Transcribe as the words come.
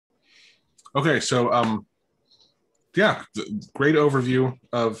Okay, so yeah, great overview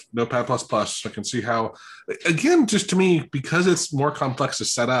of Notepad++. I can see how, again, just to me, because it's more complex to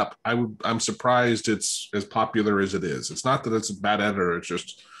set up, I'm surprised it's as popular as it is. It's not that it's a bad editor, it's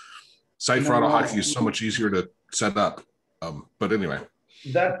just Site for AutoHotkey is so much easier to set up. But anyway.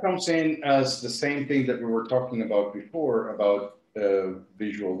 That comes in as the same thing that we were talking about before about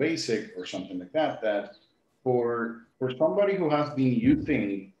Visual Basic or something like that, that for somebody who has been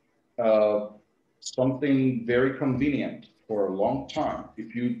using something very convenient for a long time,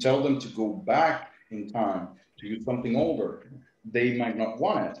 if you tell them to go back in time to use something older, they might not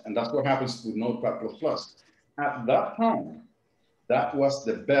want it. And that's what happens with Notepad++. At that time, that was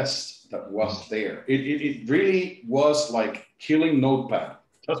the best that was there. It really was like killing Notepad.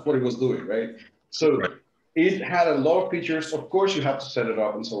 That's what it was doing, right? So right. It had a lot of features. Of course, you had to set it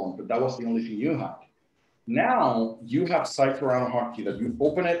up and so on, but that was the only thing you had. Now you have Site for AutoHotkey that you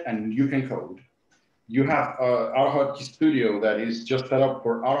open it and you can code. You have AutoHotkey Studio that is just set up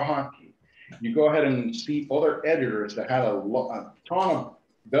for AutoHotkey. You go ahead and see other editors that had a ton of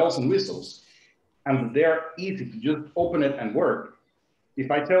bells and whistles, and they're easy to just open it and work. If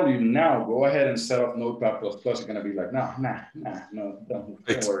I tell you now, go ahead and set up Notepad++, you're going to be like, no,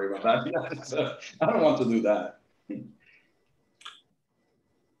 don't worry about that. So I don't want to do that.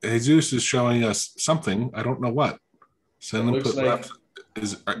 Jesus is showing us something. I don't know what. Send input like left.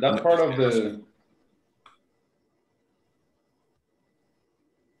 That's part of the...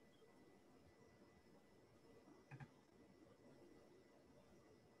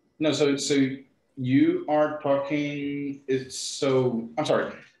 No, so you are talking, I'm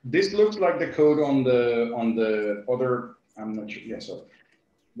sorry. This looks like the code on the other, I'm not sure, yeah, so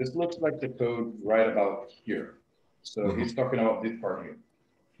this looks like the code right about here. So he's talking about this part here.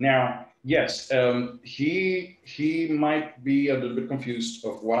 Now, yes, he might be a little bit confused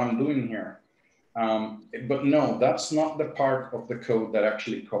of what I'm doing here. But no, that's not the part of the code that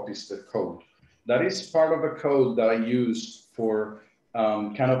actually copies the code. That is part of the code that I use for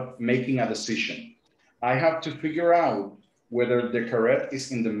kind of making a decision. I have to figure out whether the caret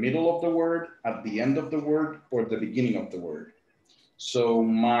is in the middle of the word, at the end of the word, or the beginning of the word. So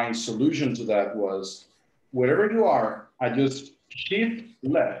my solution to that was, wherever you are, I just shift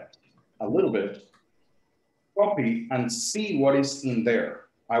left a little bit, copy, and see what is in there.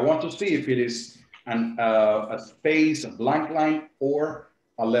 I want to see if it is a space, a blank line, or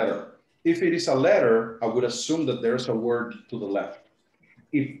a letter. If it is a letter, I would assume that there's a word to the left.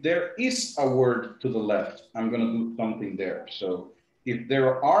 If there is a word to the left, I'm going to do something there. So if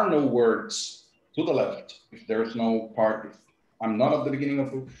there are no words to the left, if there's no part, if I'm not at the beginning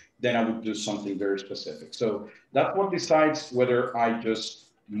of it, then I would do something very specific. So that's what decides whether I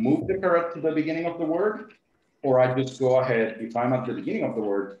just move the caret to the beginning of the word, or I just go ahead, if I'm at the beginning of the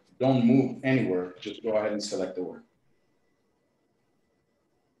word, don't move anywhere, just go ahead and select the word.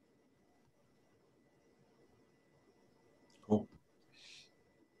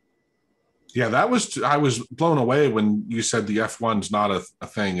 Yeah, I was blown away when you said the F1's not a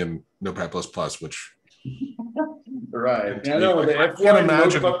thing in Notepad++, which... Right. Yeah, no, the F1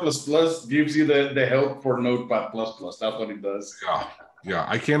 Notepad++ gives you the help for Notepad++. That's what it does. Yeah.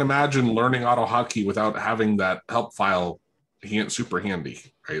 I can't imagine learning AutoHotkey without having that help file super handy.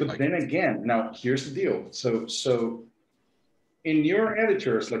 Right? But then again, now here's the deal. So in your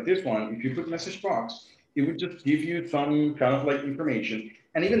editors like this one, if you put message box, it would just give you some kind of like information.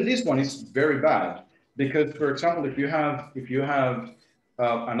 And even this one is very bad because, for example, if you have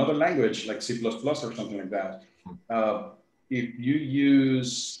another language like C++ or something like that, if you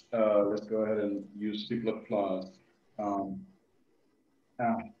use, let's go ahead and use C++.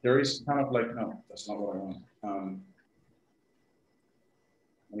 There is kind of like, no, that's not what I want.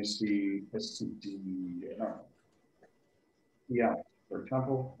 Let me see, STD, yeah, for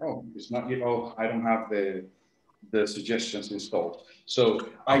example, oh, it's not yet, oh, I don't have the suggestions installed. So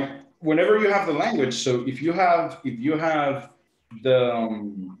whenever you have the language, so if you have the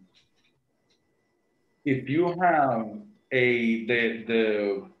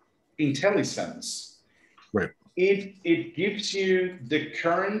IntelliSense, right, it gives you the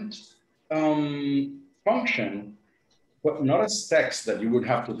current function, but not as text that you would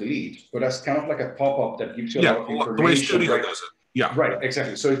have to delete, but as kind of like a pop-up that gives you a lot of information. The way Studio does it. Yeah. Right,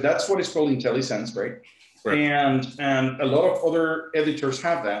 exactly. So that's what is called IntelliSense, right? And a lot of other editors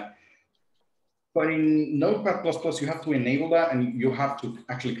have that. But in Notepad++, you have to enable that and you have to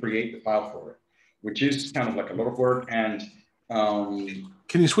actually create the file for it, which is kind of like a lot of work. And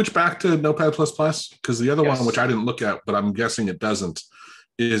can you switch back to Notepad++? Because the other one, which I didn't look at, but I'm guessing it doesn't,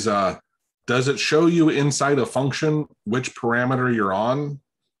 is does it show you inside a function which parameter you're on?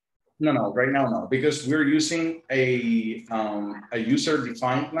 No, right now, no, because we're using a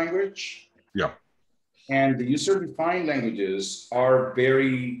user-defined language. Yeah. And the user-defined languages are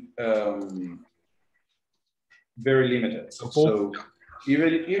very, very limited. Simple. So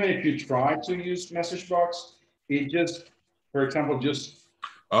even if you try to use message box, it just, for example, just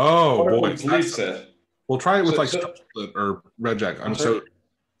completes it. We'll try it with like stir split or regex.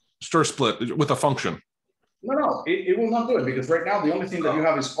 Stir split with a function. No, it will not do it because right now the only thing that you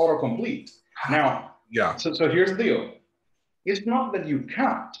have is autocomplete. Now, yeah. So here's the deal. It's not that you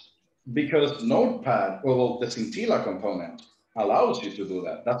can't, because Notepad, well, the scintilla component allows you to do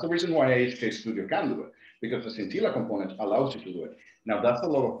that. That's the reason why AHK Studio can do it, because the scintilla component allows you to do it. Now, that's a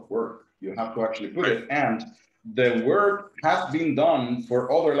lot of work. You have to actually put it, and the work has been done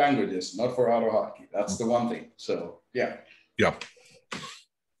for other languages, not for AutoHotkey. That's the one thing. So, yeah. Yeah.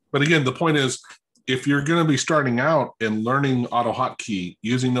 But again, the point is, if you're going to be starting out and learning AutoHotkey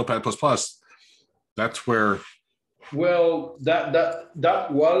using Notepad++, that's where. Well,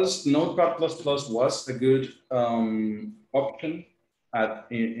 that was Notepad++ was a good option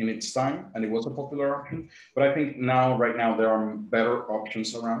in its time, and it was a popular option. But I think right now, there are better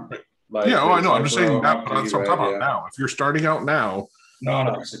options around. Like yeah, I know. I'm just saying that, but that's what I'm talking about now. If you're starting out now.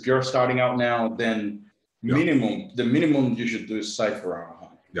 No. If you're starting out now, then the minimum you should do is Cypher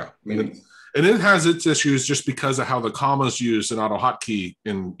AutoHotkey. Yeah. And it has its issues just because of how the commas used in AutoHotkey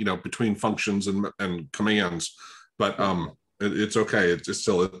in, between functions and commands. But it's okay. It's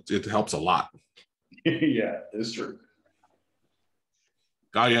still, it helps a lot. Yeah, it's true.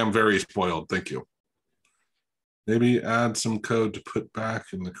 I am very spoiled. Thank you. Maybe add some code to put back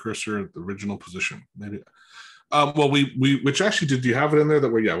in the cursor at the original position. Maybe. Well, which actually, did you have it in there that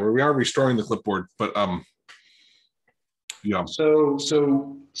we are restoring the clipboard, but yeah.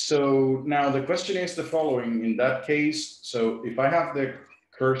 So now the question is the following. In that case, so if I have the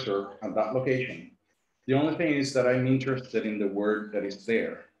cursor at that location, the only thing is that I'm interested in the word that is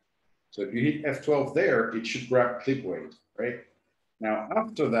there. So if you hit F12 there, it should grab clip weight, right? Now,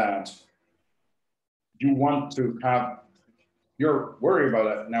 after that, you want to have, you're worried about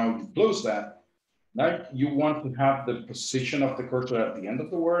it. Now you close that. Now you want to have the position of the cursor at the end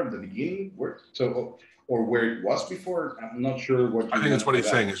of the word, the beginning word. So, or where it was before. I'm not sure what. I think that's what he's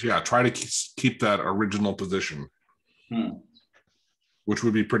saying is, try to keep that original position, which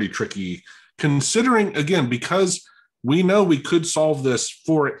would be pretty tricky. Considering, again, because we know we could solve this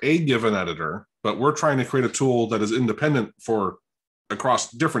for a given editor, but we're trying to create a tool that is independent for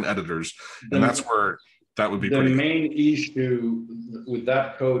across different editors. And that's where that would be the main issue with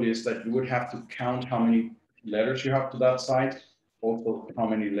that code is that you would have to count how many letters you have to that side, also how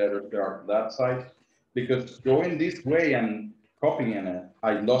many letters there are to that side. Because going this way and copying it,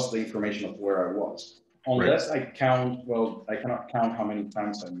 I lost the information of where I was. Unless I count, well, I cannot count how many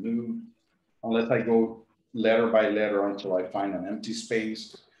times I moved, unless I go letter by letter until I find an empty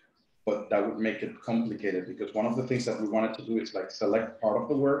space. But that would make it complicated, because one of the things that we wanted to do is like select part of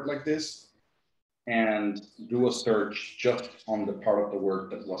the word like this and do a search just on the part of the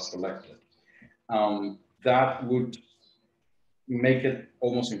word that was selected. That would make it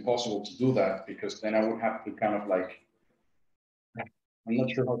almost impossible to do that, because then I would have to kind of like, I'm not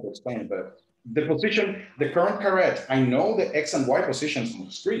sure how to explain it, but the position, the current caret, I know the X and Y positions on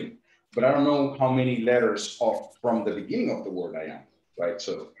the screen, but I don't know how many letters off from the beginning of the word I am, right?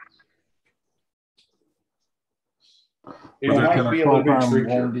 So it might be a little bit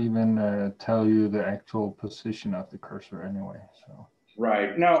trickier. Won't even tell you the actual position of the cursor anyway. So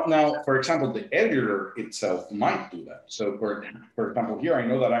right now, for example, the editor itself might do that. So for example, here I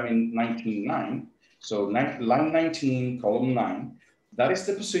know that I'm in 19.9. So line 19, column 9. That is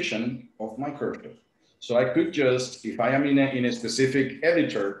the position of my cursor. So I could just, if I am in a specific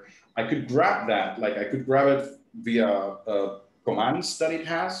editor, I could grab that, like I could grab it via commands that it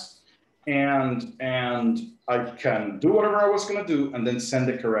has, and I can do whatever I was going to do and then send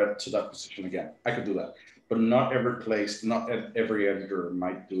the caret to that position again. I could do that, but not every place, not every editor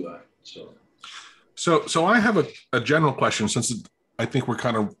might do that. So I have a general question, since I think we're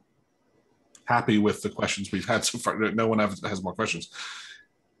kind of happy with the questions we've had so far. No one has more questions.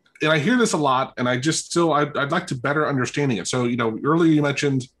 And I hear this a lot, and I'd like to better understanding it. So, earlier you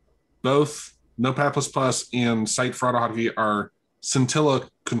mentioned both Notepad++ and Site for AutoHotkey are scintilla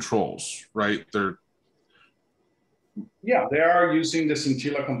controls, right? They are using the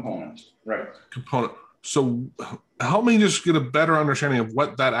scintilla component, right? So help me just get a better understanding of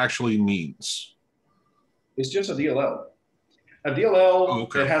what that actually means. It's just a DLL. A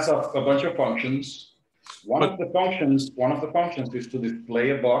DLL, it has a bunch of functions. One of the functions is to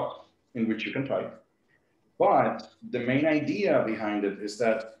display a box in which you can type. But the main idea behind it is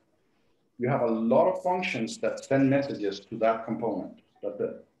that you have a lot of functions that send messages to that component. That's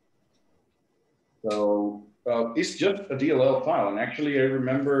it. So it's just a DLL file. And actually, I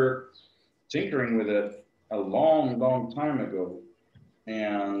remember tinkering with it a long, long time ago.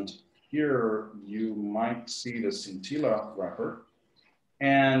 And here you might see the scintilla wrapper.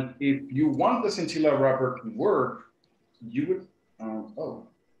 And if you want the scintilla wrapper to work, you would,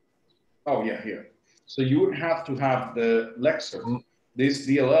 oh yeah, here. So you would have to have the Lexer, this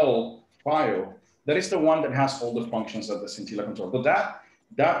DLL file. That is the one that has all the functions that the scintilla controls. But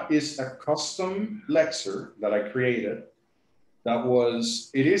that is a custom Lexer that I created.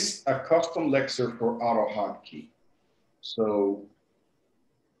 It is a custom Lexer for AutoHotkey. So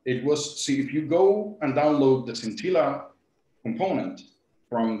it was, see, if you go and download the scintilla component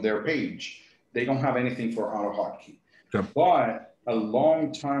from their page, they don't have anything for AutoHotkey. Yep. But a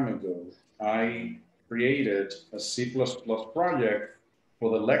long time ago, I created a C++ project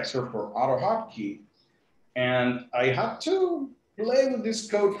for the Lexer for AutoHotkey, and I had to play with this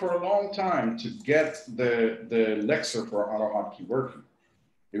code for a long time to get the Lexer for AutoHotkey working.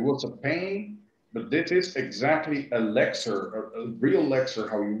 It was a pain, but this is exactly a Lexer, a real Lexer,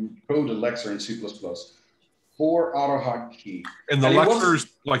 how you code a Lexer in C++ for AutoHotkey. And the Lexer's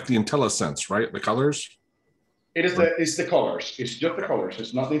like the IntelliSense, right? The colors? It's the colors. It's just the colors.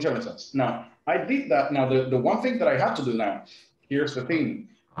 It's not the IntelliSense. Now, I did that. Now, the one thing that I have to do now, here's the thing.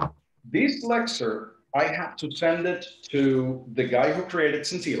 This Lexer, I had to send it to the guy who created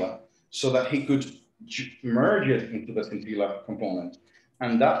Scintilla so that he could merge it into the Scintilla component.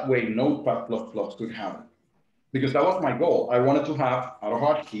 And that way, Notepad++ could have it. Because that was my goal. I wanted to have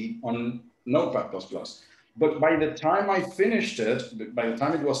AutoHotkey on Notepad++. But by the time I finished it, by the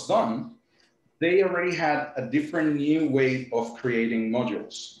time it was done, they already had a different new way of creating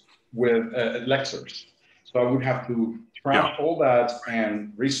modules with Lexers. So I would have to trash all that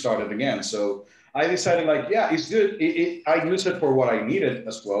and restart it again. So I decided, like, yeah, it's good. I used it for what I needed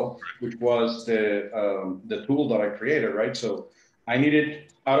as well, which was the tool that I created, right? So I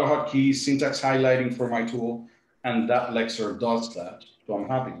needed AutoHotkey syntax highlighting for my tool, and that Lexer does that. So I'm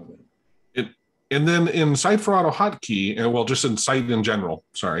happy with it. And then in Cite for AutoHotkey, and well, just in Cite in general,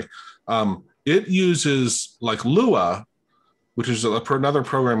 sorry, it uses like Lua, which is another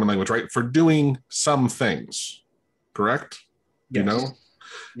programming language, right, for doing some things, correct? Yes. You know?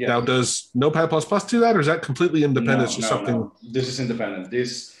 Yes. Now, does Notepad++ do that, or is that completely independent? No. This is independent.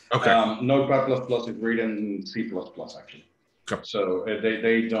 This Notepad++ is written in C++, actually. Okay. So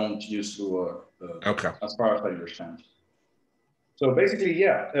they don't use Lua, as far as I understand. So basically,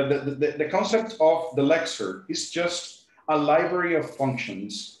 yeah, the concept of the Lexer is just a library of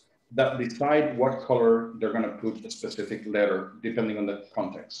functions that decide what color they're going to put a specific letter depending on the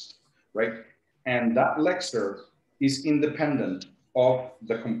context, right? And that Lexer is independent of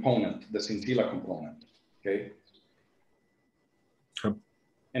the component, the scintilla component, okay?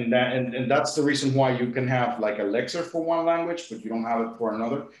 And that's the reason why you can have like a Lexer for one language, but you don't have it for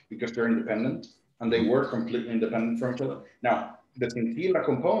another, because they're independent and they work completely independent from each other. Now, the scintilla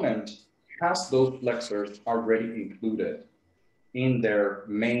component has those Lexers already included in their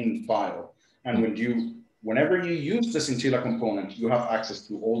main file. And whenever you use the scintilla component, you have access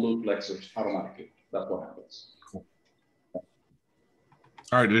to all those Lexers automatically. That's what happens. Cool.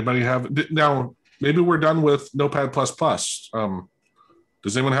 All right, anybody have, now, maybe we're done with Notepad++.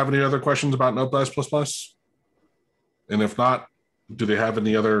 Does anyone have any other questions about Notepad++? And if not, do they have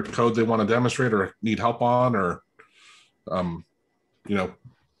any other code they want to demonstrate or need help on, or, you know,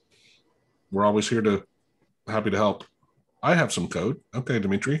 we're always here to, happy to help. I have some code. Okay,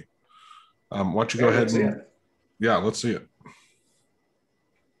 Dimitri. Why don't you go ahead and, yeah, let's see it.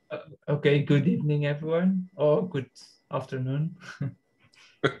 Okay, good evening, everyone, or good afternoon.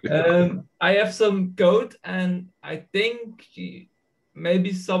 I have some code, and I think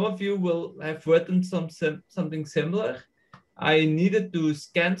maybe some of you will have written something similar. I needed to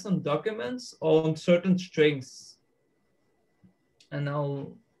scan some documents on certain strings, and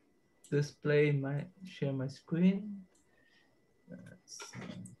I'll share my screen.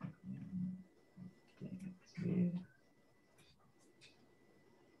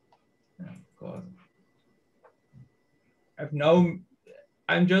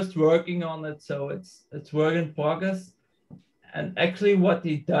 I'm just working on it, so it's work in progress. And actually, what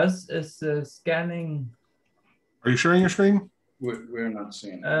he does is scanning. Are you sharing your screen? We're not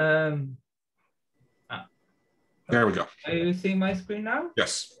seeing. There we go. Are you seeing my screen now?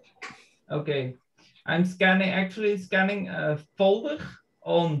 Yes. Okay. I'm actually scanning a folder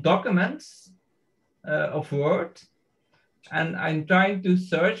on documents of Word. And I'm trying to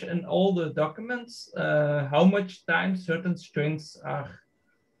search in all the documents how much time certain strings are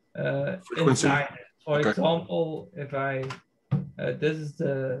Frequency. inside it. For Okay. example, if I this is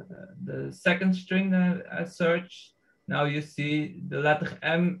the second string that I searched. Now you see the letter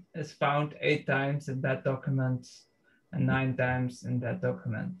M is found 8 times in that document and 9 times in that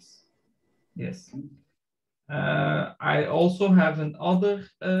document. Yes. I also have another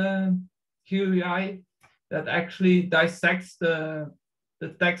QI that actually dissects the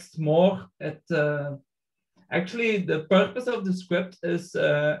text more. Actually, the purpose of the script is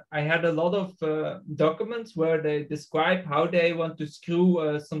I had a lot of documents where they describe how they want to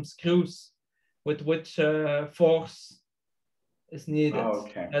screw some screws with which force is needed. Oh,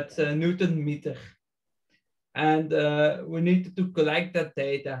 okay. That's a Newton meter. And we needed to collect that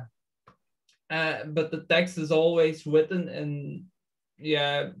data. But the text is always written in,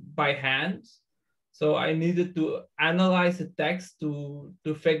 by hand. So I needed to analyze the text to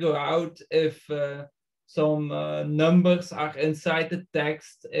figure out if some numbers are inside the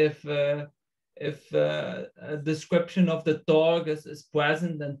text, if a description of the torque is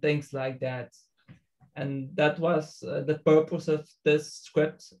present and things like that. And that was the purpose of this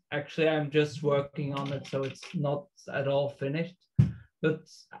script. Actually, I'm just working on it, so it's not at all finished. But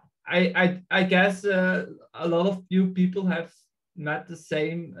I guess a lot of you people have met the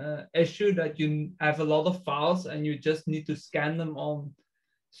same issue, that you have a lot of files and you just need to scan them on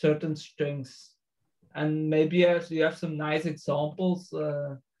certain strings. And maybe you have some nice examples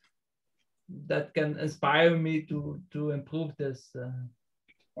that can inspire me to improve this.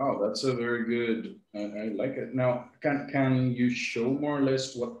 Wow, that's a very good. I like it. Now, can you show more or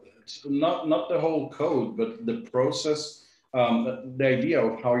less what? Not the whole code, but the process, the idea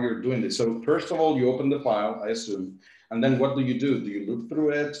of how you're doing this. So first of all, you open the file, I assume, and then what do? Do you look through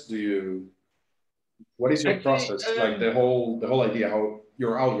it? What is your process? Like the whole idea, how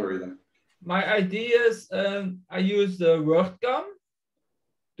your algorithm? My idea is I use the WordCom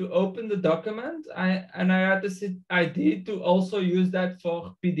to open the document. I had this idea to also use that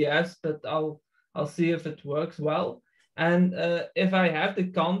for PDFs, but I'll see if it works well. And if I have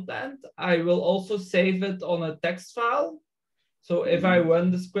the content, I will also save it on a text file. So if I run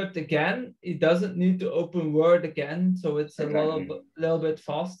the script again, it doesn't need to open Word again. So it's a little bit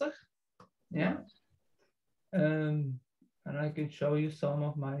faster. Yeah. And I can show you some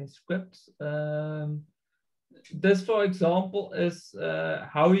of my scripts. This, for example, is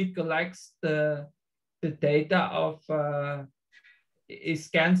how he collects the data of, he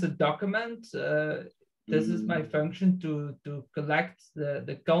scans a document. This is my function to collect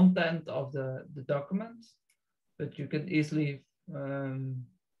the content of the document, but you can easily,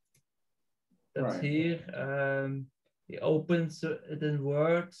 that's here. He opens it in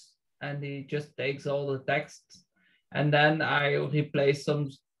Word and he just takes all the text. And then I replace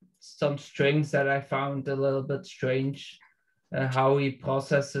some strings that I found a little bit strange, how he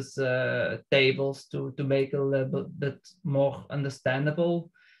processes tables to make it a little bit more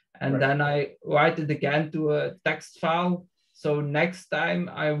understandable. And then I write it again to a text file. So next time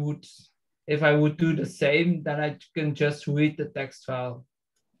if I would do the same, then I can just read the text file.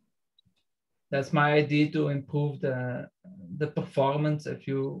 That's my idea to improve the performance if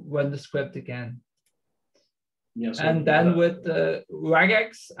you run the script again. Yeah, so and then with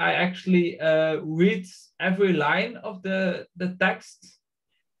regex, I actually read every line of the text,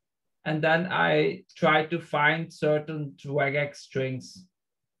 and then I try to find certain regex strings.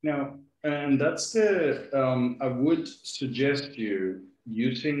 Now, and that's I would suggest you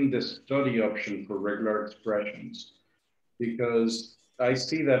using the study option for regular expressions, because I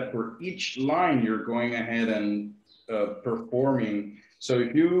see that for each line you're going ahead and performing. So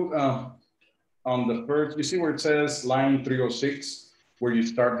if you on the first, you see where it says line 306, where you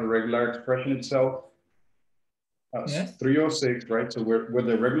start the regular expression itself? Yes. 306, right? So where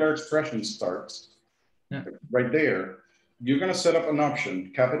the regular expression starts, right there, you're gonna set up an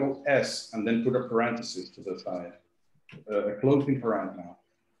option, capital S, and then put a parenthesis to the side, a closing parent now.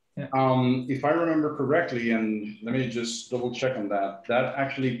 Yeah. If I remember correctly, and let me just double check on that, that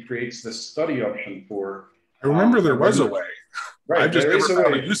actually creates the study option for. I remember there was a way. Right, I've just never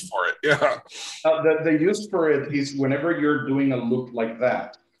found a use for it. Yeah. The use for it is whenever you're doing a loop like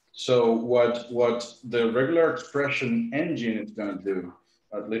that. So what the regular expression engine is going to do,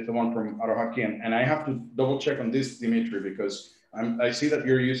 at least the one from AutoHotkey, and I have to double check on this, Dimitri, because I see that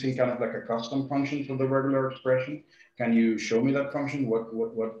you're using kind of like a custom function for the regular expression. Can you show me that function? What?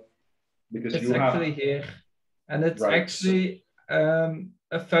 Because it's actually here, and it's actually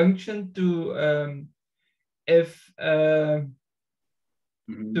a function to if.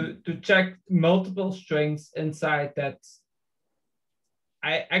 To check multiple strings inside that.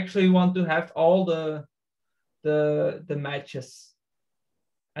 I actually want to have all the matches.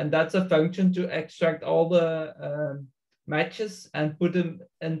 And that's a function to extract all the matches and put them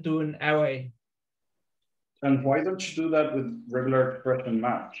into an array. And why don't you do that with regular expression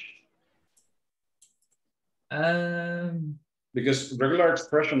match? Because regular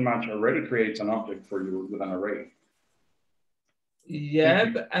expression match already creates an object for you with an array. Yeah,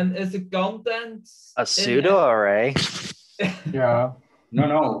 and is the content a pseudo array? Yeah.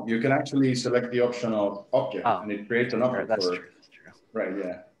 No, you can actually select the option of object, and it creates an object That's for true. That's true. Right,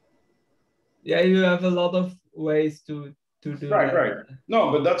 yeah. Yeah, you have a lot of ways to do right, that. Right.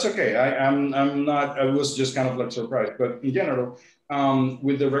 No, but that's okay. I'm not. I was just kind of like surprised, but in general,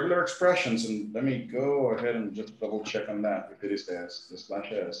 with the regular expressions, and let me go ahead and just double check on that if it is the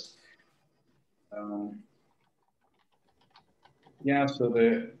 /s. Yeah, so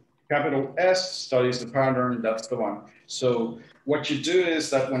the capital S studies the pattern, that's the one. So what you do is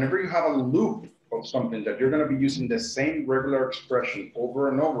that whenever you have a loop of something that you're going to be using the same regular expression over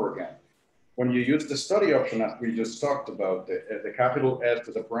and over again, when you use the study option, as we just talked about, the capital S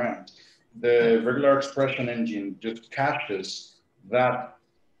to the brand, the regular expression engine just caches that,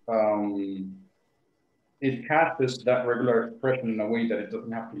 it caches that regular expression in a way that it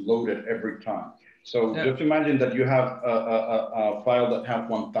doesn't have to load it every time. So just imagine that you have a file that has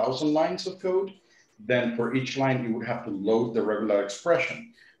 1,000 lines of code. Then for each line, you would have to load the regular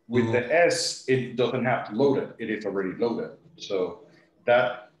expression. With the S, it doesn't have to load it. It is already loaded. So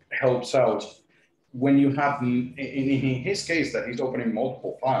that helps out when you have, in his case, that he's opening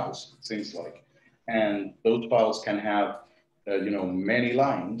multiple files, it seems like, and those files can have, many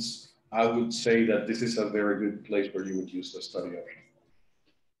lines. I would say that this is a very good place where you would use the study option.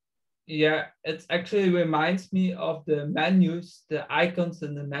 Yeah, it actually reminds me of the menus, the icons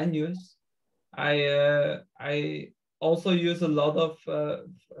in the menus. I also use a lot of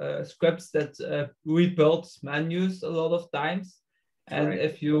scripts that rebuilds menus a lot of times. And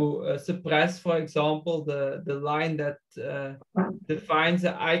if you suppress, for example, the line that defines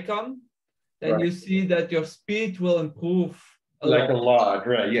the icon, then you see that your speed will improve. Like a lot,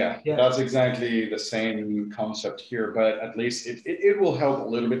 right? Yeah, that's exactly the same concept here, but at least it will help a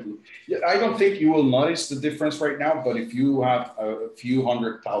little bit. I don't think you will notice the difference right now, but if you have a few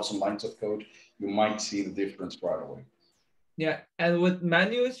 100,000 lines of code, you might see the difference right away. Yeah, and with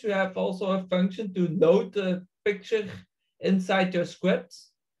menus, you have also a function to load the picture inside your scripts,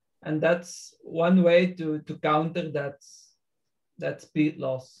 and that's one way to counter that speed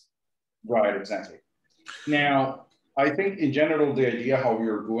loss. Right, exactly. Now, I think in general, the idea how you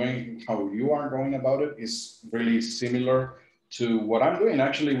are going about it is really similar to what I'm doing.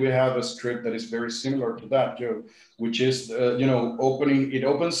 Actually, we have a script that is very similar to that, Joe, which is, it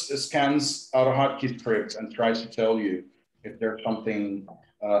scans AutoHotkey scripts and tries to tell you if there's something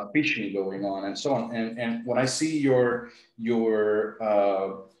phishing going on and so on. And when I see your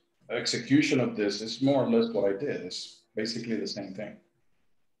execution of this, it's more or less what I did. It's basically the same thing.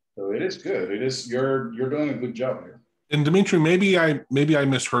 So it is good. It is, you're doing a good job here. And Dimitri, maybe I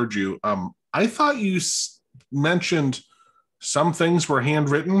misheard you. I thought you mentioned some things were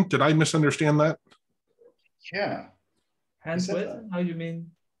handwritten. Did I misunderstand that? Yeah. Handwritten? How do you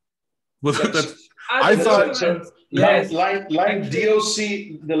mean? Well, I thought. So yes. Line DOC,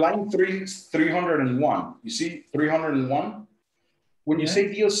 the line 301. You see 301? When you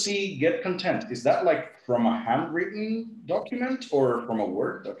say DOC get content, is that like from a handwritten document or from a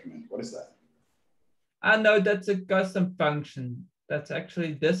Word document? What is that? No, that's a custom function. That's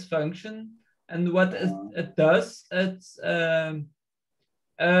actually this function. And what it does, it's... no,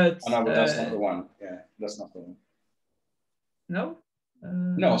 but that's not the one. Yeah, that's not the one. No?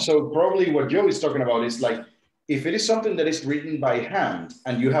 No, so probably what Joe is talking about is like, if it is something that is written by hand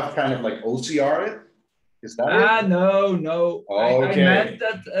and you have kind of like OCR it, is that it? No. Okay. I meant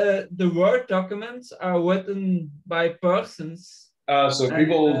that the Word documents are written by persons. So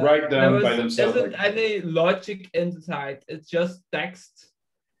people write them by themselves. There isn't any logic inside. It's just text.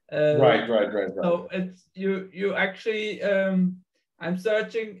 Right. So it's you actually. I'm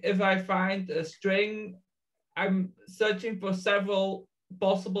searching if I find a string. I'm searching for several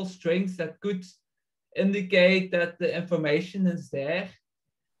possible strings that could indicate that the information is there.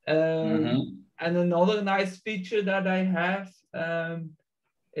 And another nice feature that I have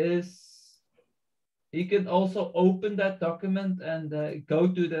is you can also open that document and go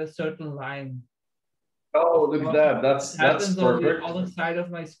to the certain line. Oh, look at that. That's happens on perfect. the other side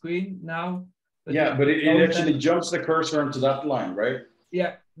of my screen now. But it actually jumps the cursor into that line, right?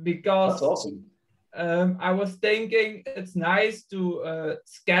 Yeah, because that's awesome. I was thinking it's nice to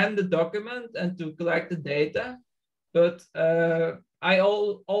scan the document and to collect the data. but I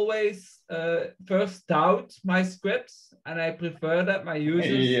always first doubt my scripts, and I prefer that my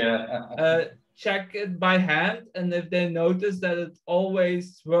users check it by hand. And if they notice that it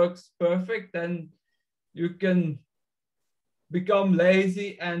always works perfect, then you can become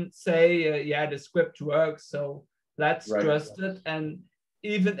lazy and say, yeah, the script works, so let's trust it. And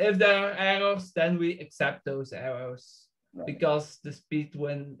even if there are errors, then we accept those errors because the speed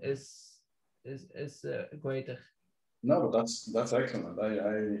win is greater. No, but that's excellent.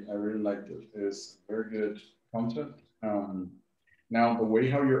 I really like it. It's very good concept. Now the way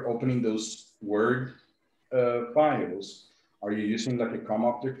how you're opening those Word files, are you using like a COM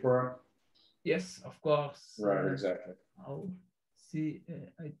object for it? Yes, of course. Right, exactly. I'll see.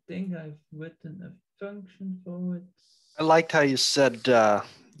 I think I've written a function for it. I liked how you said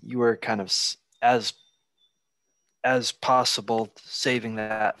you were kind of as possible saving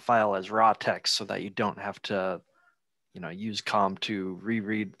that file as raw text so that you don't have to, use COM to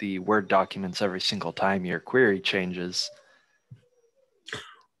reread the Word documents every single time your query changes.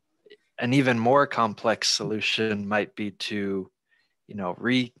 An even more complex solution might be to,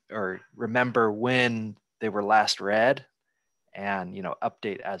 remember when they were last read and,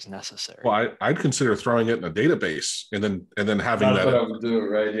 update as necessary. Well, I'd consider throwing it in a database and then having That's what I would do,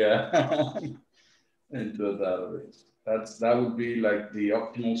 right? Yeah. Into a database. That would be like the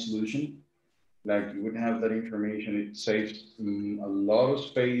optimal solution. Like you would have that information. It saves a lot of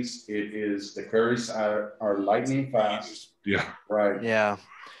space. The queries are lightning fast. Yeah. Right. Yeah.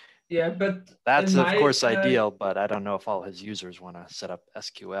 Yeah, but that's of course ideal, but I don't know if all his users want to set up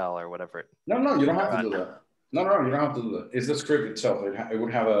SQL or whatever. No, you don't have to do that. No, you don't have to do that. It's the script itself. It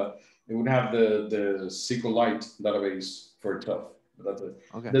would have the SQLite database for itself. But that's it.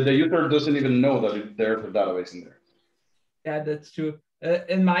 Okay. The user doesn't even know that there's a database in there. Yeah, that's true.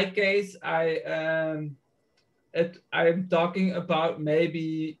 In my case, I'm talking about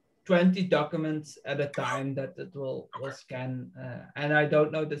maybe 20 documents at a time that it will scan. And I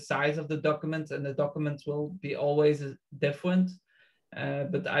don't know the size of the documents, and the documents will be always different.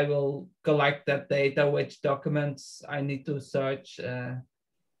 But I will collect that data, which documents I need to search.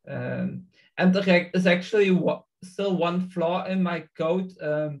 And there is actually still one flaw in my code.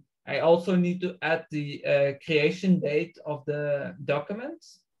 I also need to add the creation date of the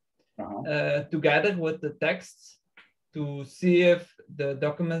documents together with the text to see if the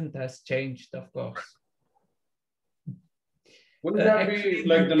document has changed, of course. Wouldn't that be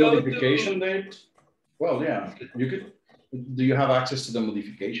like the modification date? Well, yeah, you could. Do you have access to the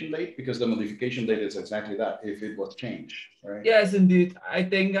modification date? Because the modification date is exactly that, if it was changed, right? Yes, indeed. I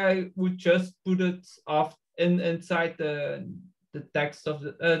think I would just put it off inside the text of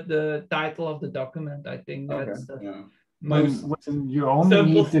the title of the document. I think that's when you only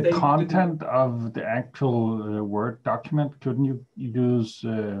need the content of the actual Word document, couldn't you use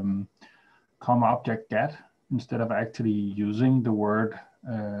COM object get instead of actually using the Word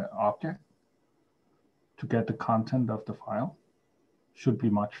object to get the content of the file? Should be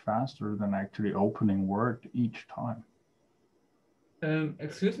much faster than actually opening Word each time.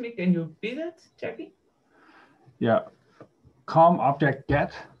 Excuse me, can you repeat that, Jackie? Yeah, COM object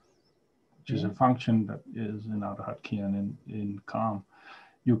get, which is a function that is in AutoHotkey and in COM.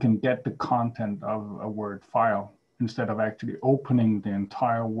 You can get the content of a Word file instead of actually opening the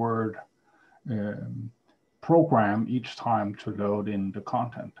entire Word program each time to load in the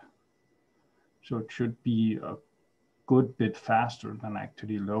content. So it should be a good bit faster than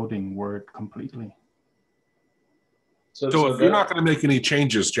actually loading Word completely. So if you're not going to make any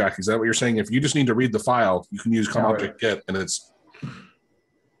changes, Jack, is that what you're saying? If you just need to read the file, you can use COM object get, and it's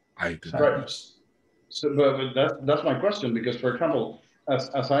right. So, but that's my question, because, for example, as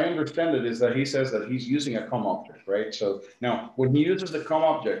I understand it, is that he says that he's using a COM object, right? So now, when he uses the COM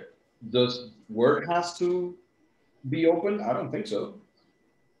object, does Word has to be open? I don't think so.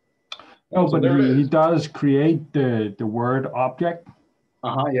 No, but he does create the Word object.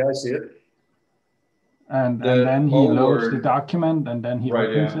 Yeah, I see it. And then he loads the document, and then he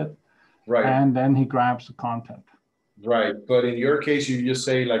opens it. Right. And then he grabs the content. Right. But in your case, you just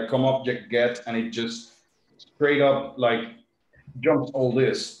say like COM object get, and it just straight up like jumps all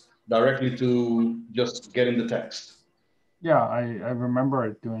this directly to just getting the text. Yeah, I remember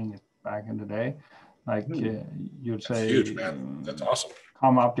it doing it back in the day. Like you'd say, huge, man. That's awesome.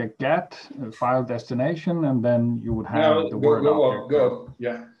 COM object get file destination, and then you would have the Word object. Go.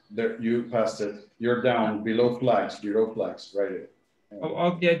 Yeah, there you passed it. You're down below flags, zero flags, right here.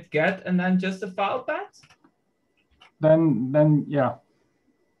 Object get, and then just a file path. Then yeah,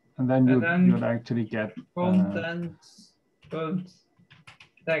 and then you'd actually get content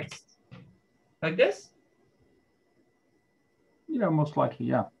text like this. Yeah, most likely,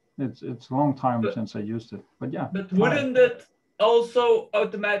 yeah. It's a long time since I used it, but yeah. But wouldn't it also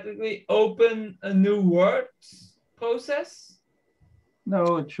automatically open a new Word process?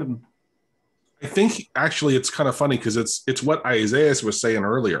 No, it shouldn't. I think actually it's kind of funny because it's what Isaiah was saying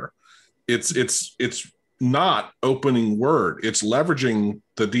earlier. It's not opening Word. It's leveraging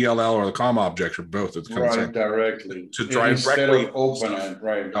the DLL or the COM object or both. It's right, directly to drive instead directly of open it,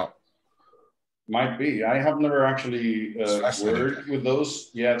 right? No. Might be. I have never actually worked with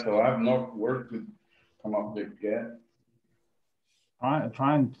those yet, so I have not worked with COM object yet.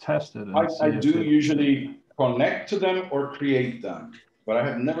 Try and test it. And I do usually connect to them or create them, but I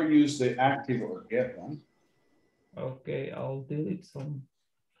have never used the active or get one. Okay, I'll delete some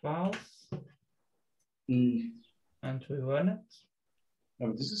files Mm. and rerun it.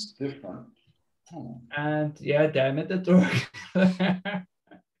 No, this is different. Oh. And yeah, damn it, it worked.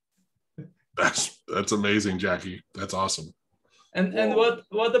 That's amazing, Jackie. That's awesome. And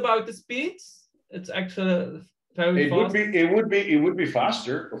what about the speeds? It's actually very fast. It would be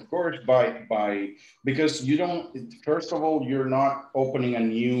faster, of course, because you don't. First of all, you're not opening a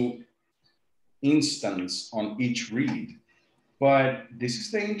new instance on each read. But this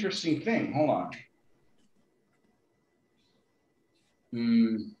is the interesting thing. Hold on.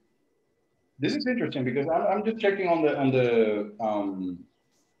 This is interesting because I'm just checking on the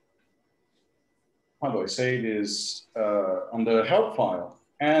how do I say it is on the help file,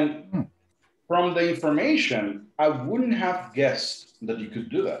 and from the information, I wouldn't have guessed that you could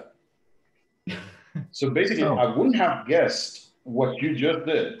do that. So basically, I wouldn't have guessed what you just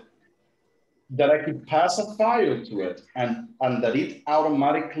did, that I could pass a file to it and that it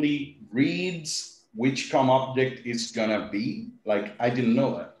automatically reads which COM object it's gonna be. Like, I didn't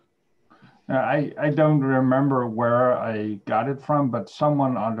know that. I don't remember where I got it from, but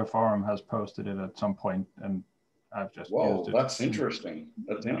someone on the forum has posted it at some point, and I've just used it. That's interesting.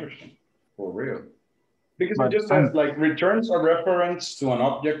 That's interesting, for real. Because it just says, like, returns a reference to an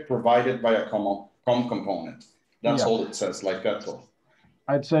object provided by a COM component. That's all it says, like, that's all.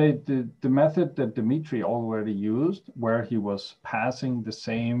 I'd say the method that Dimitri already used, where he was passing the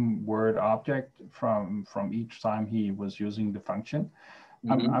same word object from each time he was using the function,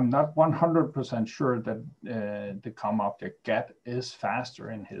 I'm not 100% sure that the COM object get is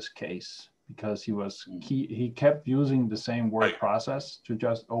faster in his case, because he kept using the same word process to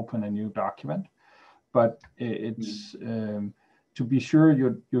just open a new document. But it's to be sure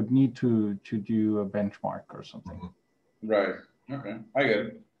you'd need to do a benchmark or something. Right. Okay. I get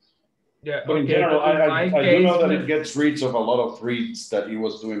it. Yeah. But in general, I do know that it gets reads of a lot of reads that he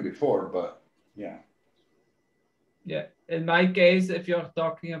was doing before, but yeah. Yeah. In my case, if you're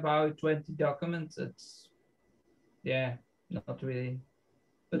talking about 20 documents, it's not really.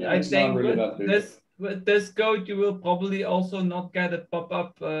 But I think with this code, you will probably also not get a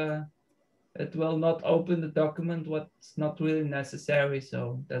pop-up. It will not open the document what's not really necessary.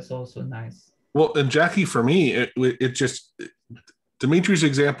 So that's also nice. Well, and Jackie, for me, it just, Dimitri's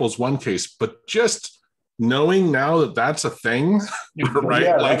example is one case, but just knowing now that that's a thing, right?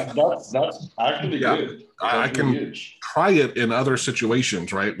 Yeah, like that's actually good. I can try it in other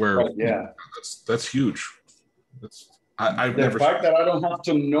situations, right? Where that's huge. I've never. The fact that I don't have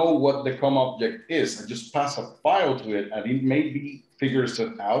to know what the COM object is, I just pass a file to it, and it maybe figures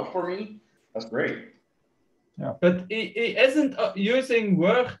it out for me. That's great. Yeah. But he isn't using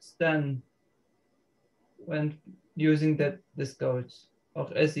words then when using this code,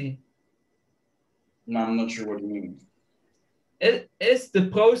 or is he? No, I'm not sure what you mean. Is the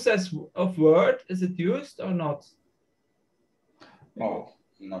process of Word, is it used or not? Oh,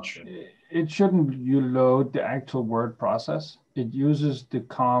 I'm not sure. It shouldn't load the actual word process. It uses the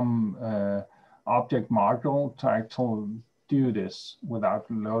COM object module to actually do this without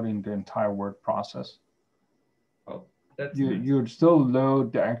loading the entire word process. Oh, that's you'd still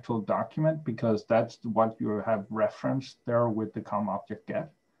load the actual document because that's what you have referenced there with the COM object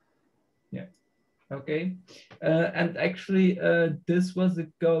get. Yeah. Okay. And actually, this was the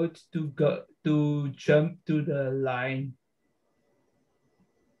code to jump to the line.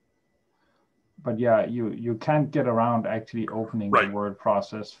 But yeah, you can't get around actually opening the word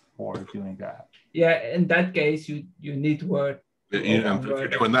process for doing that. Yeah, in that case, you need Word. And if you're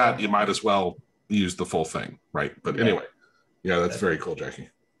doing that, you might as well use the full thing, right? But anyway, that's very cool, Jackie.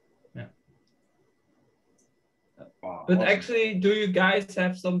 Yeah. But actually, do you guys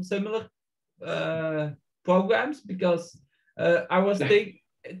have some similar programs? Because I was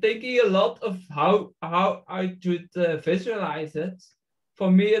thinking a lot of how I should visualize it. For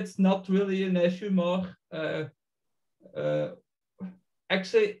me, it's not really an issue more.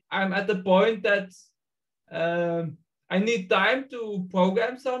 Actually, I'm at the point that I need time to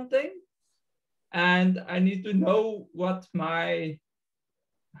program something, and I need to know what my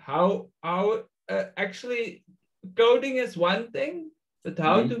actually coding is one thing, but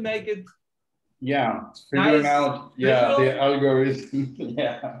how to make it figuring nice, out visual. the algorithm.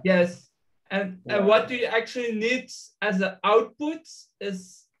 Yes, and what do you actually need as an output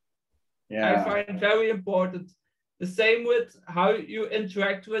is I find very important. The same with how you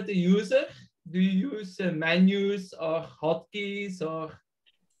interact with the user. Do you use menus or hotkeys or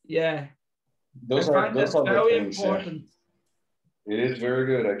those are very the things, important. It is very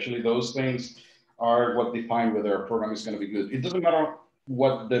good. Actually, those things are what define whether a program is going to be good. It doesn't matter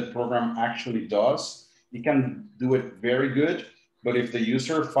what the program actually does. It can do it very good, but if the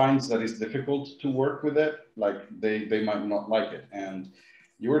user finds that it's difficult to work with it, like they might not like it. And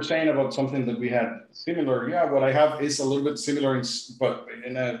you were saying about something that we had similar. Yeah, what I have is a little bit similar, but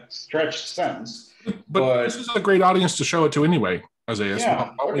in a stretched sense. But this is a great audience to show it to anyway, Isaiah.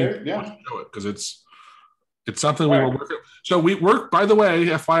 Yeah, okay, show it because it's something we were working. So we work, by the way,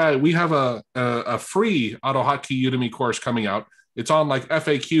 FYI, we have a free AutoHotkey Udemy course coming out. It's on like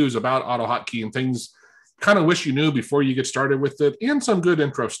FAQs about AutoHotkey and things kind of wish you knew before you get started with it, and some good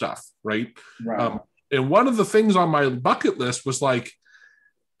intro stuff, right? And one of the things on my bucket list was like,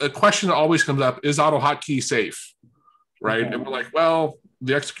 a question that always comes up is AutoHotkey safe, right? And we're like, well,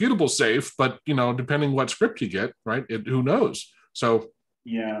 the executable's safe, but depending what script you get, right? Who knows? So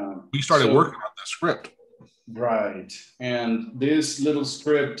we started working on this script. Right, and this little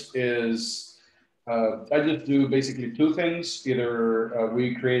script is, I just do basically two things. Either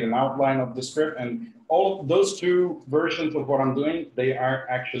we create an outline of the script, and all of those two versions of what I'm doing, they are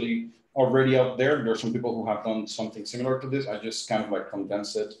actually already out there. There's some people who have done something similar to this. I just kind of like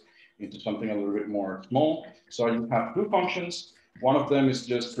condense it into something a little bit more small. So I just have two functions. One of them is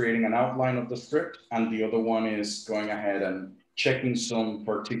just creating an outline of the script, and the other one is going ahead and checking some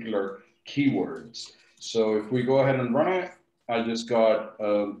particular keywords. So if we go ahead and run it, I just got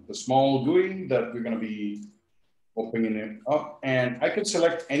a small GUI that we're going to be opening it up, and I could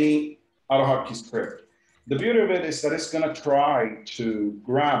select any AutoHotkey script. The beauty of it is that it's going to try to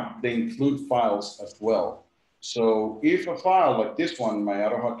grab the include files as well. So if a file like this one, my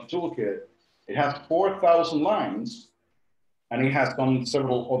AutoHotkey toolkit, it has 4,000 lines, and it has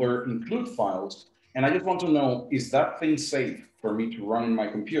several other include files, and I just want to know, is that thing safe for me to run in my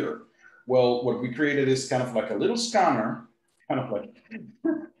computer? Well, what we created is kind of like a little scanner, kind of like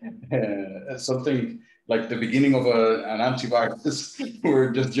something like the beginning of an antivirus.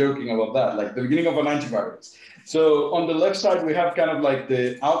 We're just joking about that, like the beginning of an antivirus. So on the left side, we have kind of like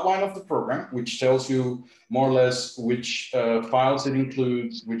the outline of the program, which tells you more or less which files it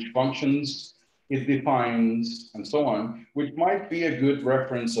includes, which functions it defines, and so on, which might be a good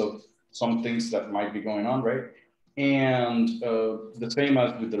reference of some things that might be going on, right? And the same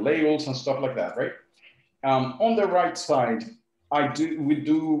as with the labels and stuff like that, right? On the right side,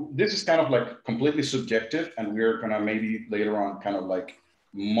 this is kind of like completely subjective, and we're gonna maybe later on kind of like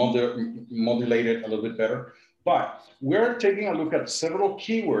modulate it a little bit better. But we're taking a look at several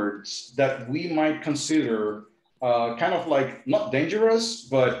keywords that we might consider kind of like not dangerous,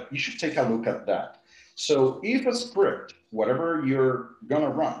 but you should take a look at that. So if a script, whatever you're gonna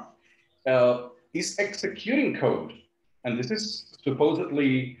run, is executing code, and this is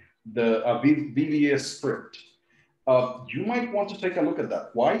supposedly the VBS script, you might want to take a look at that.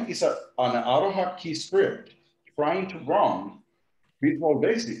 Why is an AutoHotkey script trying to run Visual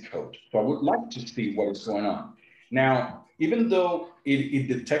Basic code? So I would like to see what is going on. Now, even though it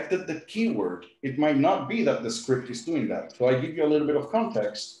detected the keyword, it might not be that the script is doing that. So I give you a little bit of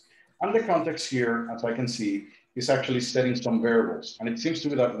context. And the context here, as I can see, is actually setting some variables. And it seems to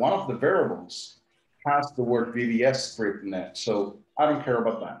be that one of the variables has the word VBS script in it. So I don't care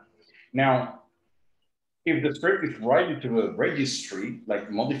about that. Now, if the script is writing to a registry, like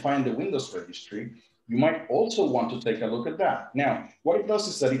modifying the Windows registry, you might also want to take a look at that. Now, what it does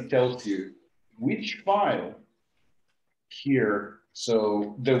is that it tells you which file here.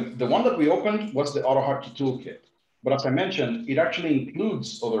 So the one that we opened was the AutoHotkey toolkit. But as I mentioned, it actually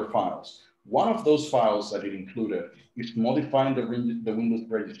includes other files. One of those files that it included is modifying the Windows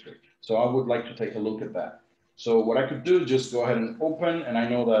registry. So I would like to take a look at that. So what I could do, just go ahead and open, and I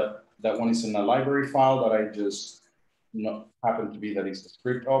know that that one is in a library file that I just happen to be that is the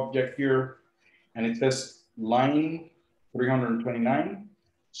script object here. And it says line 329.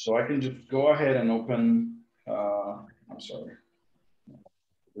 So I can just go ahead and open, I'm sorry.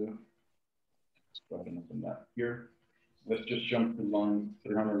 Let's go ahead and open that here. Let's just jump to line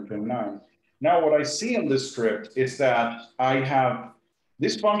 329. Now, what I see in this script is that I have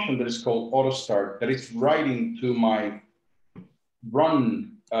this function that is called auto start, that is writing to my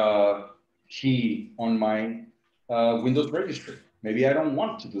run key on my Windows registry. Maybe I don't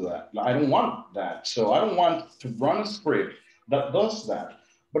want to do that. I don't want that. So I don't want to run a script that does that.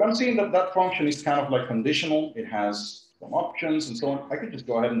 But I'm seeing that that function is kind of like conditional. It has some options and so on. I could just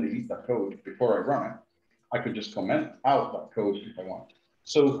go ahead and delete that code before I run it. I could just comment out that code if I want.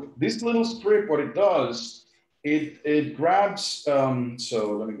 So this little script, what it does, it grabs,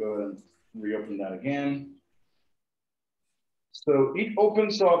 so let me go ahead and reopen that again. So it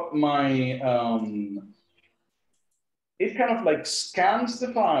opens up my, it kind of like scans the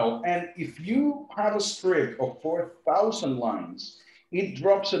file. And if you have a script of 4,000 lines, it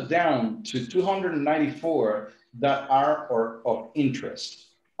drops it down to 294 that are of interest.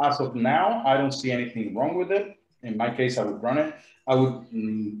 As of now, I don't see anything wrong with it. In my case, I would run it. I would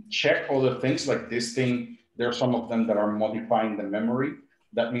check other things like this thing. There are some of them that are modifying the memory.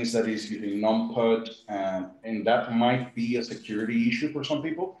 That means that it's using Notepad, and that might be a security issue for some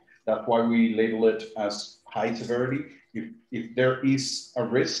people. That's why we label it as high severity. If there is a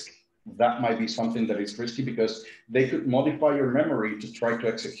risk, that might be something that is risky because they could modify your memory to try to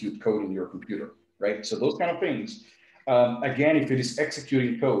execute code in your computer, right? So those kind of things. Again, if it is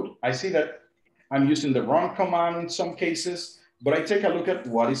executing code, I see that I'm using the run command in some cases, but I take a look at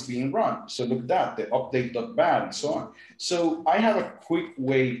what is being run. So look at that, the update.bad and so on. So I have a quick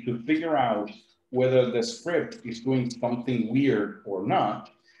way to figure out whether the script is doing something weird or not.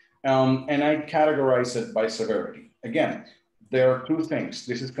 And I categorize it by severity. Again, there are two things.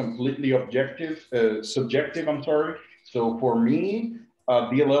 This is completely subjective, I'm sorry. So for me, a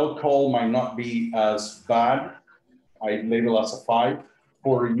DLL call might not be as bad. I label as a 5.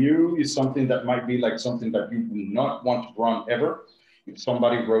 For you is something that might be like something that you do not want to run ever. If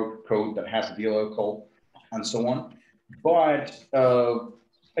somebody wrote code that has a DLL call and so on. But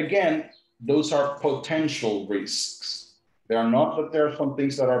again, those are potential risks. They are not that there are some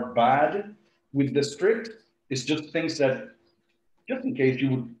things that are bad with the script. It's just things that, just in case you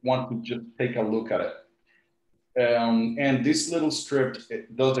would want to just take a look at it. And this little script,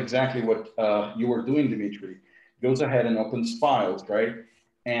 it does exactly what you were doing, Dimitri. It goes ahead and opens files, right?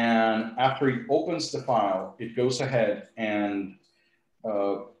 And after it opens the file, it goes ahead and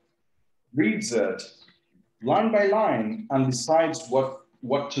reads it line by line and decides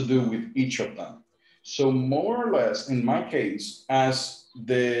what to do with each of them. So more or less, in my case, as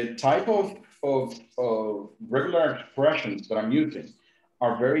the type of regular expressions that I'm using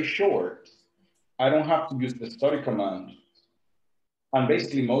are very short, I don't have to use the study command. And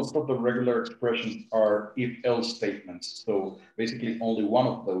basically, most of the regular expressions are if-else statements. So basically, only one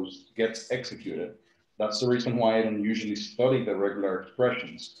of those gets executed. That's the reason why I don't usually study the regular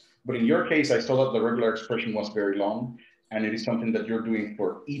expressions. But in your case, I saw that the regular expression was very long, and it is something that you're doing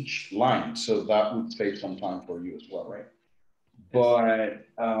for each line. So that would save some time for you as well, right? But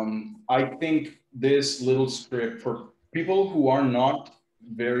I think this little script, for people who are not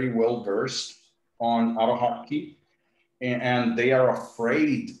very well versed on AutoHotkey, and they are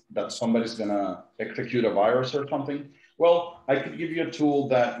afraid that somebody's gonna execute a virus or something, well, I could give you a tool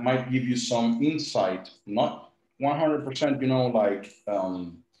that might give you some insight, not 100%, you know, like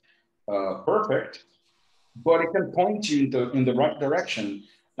perfect, but it can point you in the right direction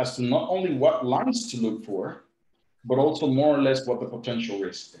as to not only what lines to look for, but also more or less what the potential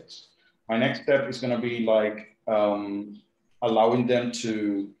risk is. My next step is gonna be like allowing them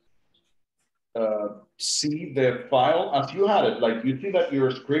to see the file as you had it. Like you see that your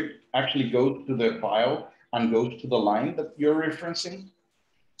script actually goes to the file and goes to the line that you're referencing.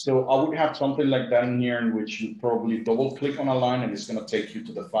 So I would have something like that in here in which you probably double click on a line and it's going to take you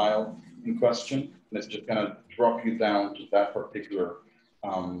to the file in question. And it's just going to drop you down to that particular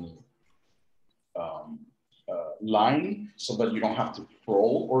line so that you don't have to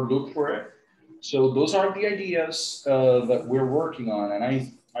scroll or look for it. So those are the ideas that we're working on. And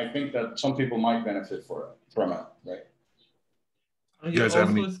I think that some people might benefit from it, right? Are you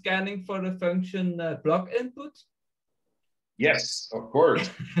also scanning for the function block input? Yes, of course.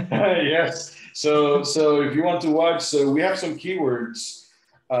 Yes. So if you want to watch, so we have some keywords.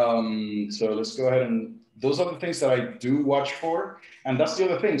 So let's go ahead and those are the things that I do watch for. And that's the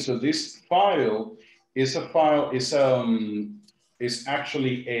other thing. So this file is a file, is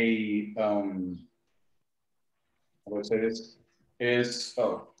actually a, how do I say this?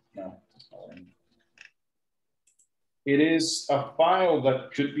 Oh, no. It is a file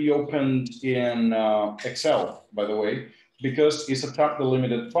that could be opened in Excel, by the way, because it's a tab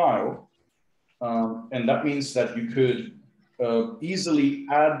delimited file. And that means that you could easily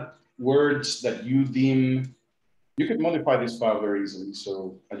add words that you deem you could modify this file very easily.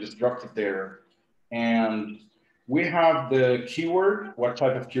 So I just dropped it there. And we have the keyword, what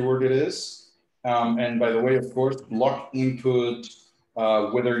type of keyword it is. And by the way, of course, block input,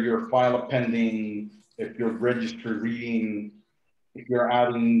 whether you're file appending, if you're registry reading, if you're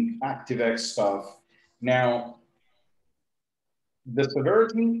adding ActiveX stuff. Now, the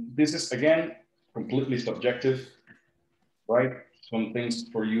severity, this is again, completely subjective, right? Some things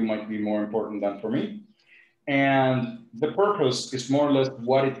for you might be more important than for me. And the purpose is more or less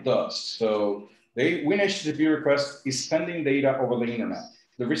what it does. So the WinHTTP request is sending data over the internet.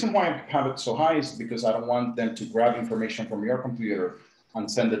 The reason why I have it so high is because I don't want them to grab information from your computer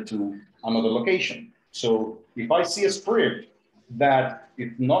and send it to another location. So if I see a script that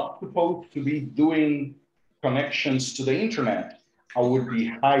is not supposed to be doing connections to the internet, I would be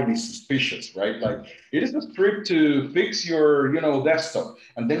highly suspicious, right? Like it is a script to fix your, desktop.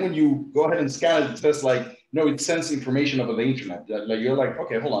 And then when you go ahead and scan it, it says like, no, it sends information over the internet. Like you're like,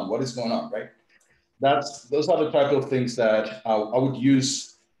 okay, hold on, what is going on, right? Those are the type of things that I would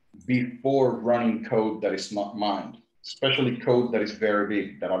use before running code that is not mine, especially code that is very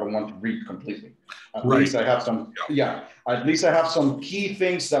big that I don't want to read completely. At least I have some, at least I have some key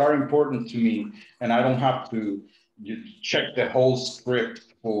things that are important to me, and I don't have to check the whole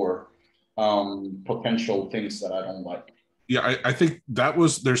script for potential things that I don't like. Yeah, I think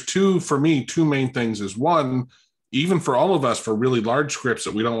there's two main things is one, even for all of us, for really large scripts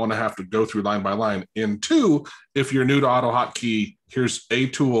that we don't want to have to go through line by line. And two, if you're new to AutoHotkey, here's a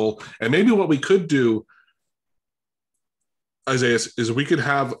tool. And maybe what we could do, Isaiah, is we could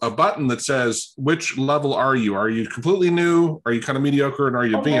have a button that says, which level are you? Are you completely new? Are you kind of mediocre? And are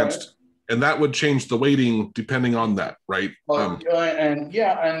you advanced? And that would change the weighting depending on that, right? And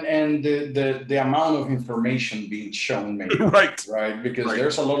the amount of information being shown, maybe, right? Because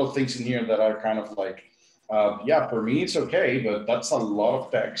there's a lot of things in here that are kind of like, for me it's okay, but that's a lot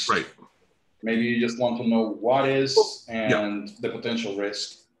of text. Right. Maybe you just want to know what is and the potential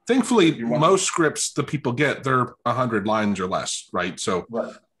risk. Thankfully, most scripts that people get, they're 100 lines or less, right? So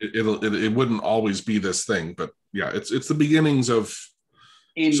it wouldn't always be this thing, but it's the beginnings of.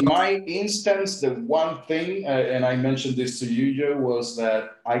 In my instance, the one thing, and I mentioned this to you, Joe, was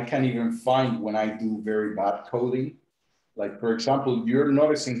that I can't even find when I do very bad coding. Like, for example, you're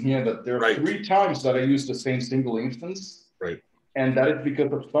noticing here that there are 3 times that I use the same single instance. Right. And that is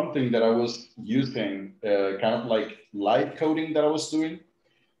because of something that I was using, kind of like live coding that I was doing.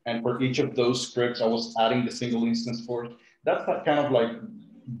 And for each of those scripts, I was adding the single instance for it. That's that kind of like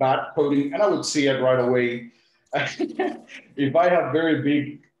bad coding. And I would see it right away. If I have very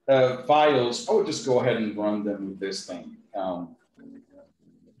big files, I would just go ahead and run them with this thing.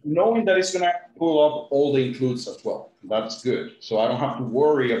 Knowing that it's going to pull up all the includes as well. That's good. So I don't have to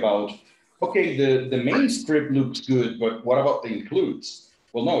worry about, okay, the main script looks good, but what about the includes?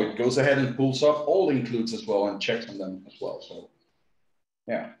 Well, no, it goes ahead and pulls up all the includes as well and checks on them as well. So,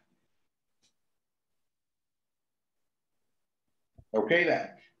 yeah. Okay, then.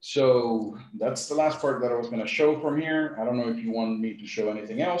 So that's the last part that I was going to show from here. I don't know if you want me to show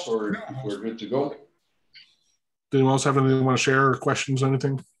anything else or if we're good to go. Do anyone else have anything you want to share or questions or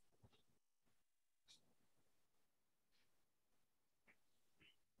anything?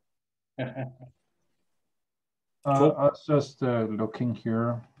 I was just looking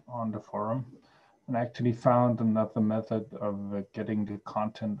here on the forum and actually found another method of getting the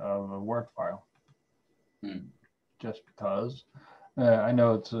content of a Word file. Just because I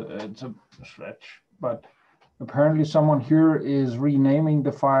know it's a stretch, but apparently someone here is renaming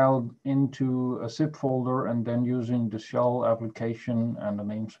the file into a zip folder and then using the shell application and the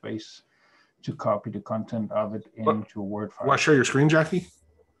namespace to copy the content of it into a Word file. Want to share your screen, Jackie?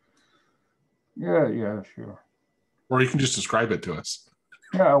 Yeah, sure. Or you can just describe it to us.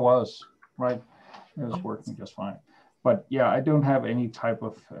 Yeah, I was, right. It was working just fine. But yeah, I don't have any type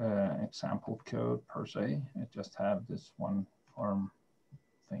of example code per se. I just have this one form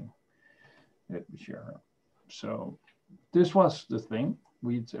thing that we share. So this was the thing,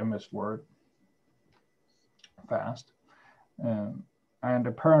 reads MS Word fast. And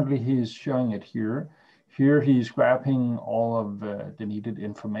apparently he's showing it here. Here he's grabbing all of the needed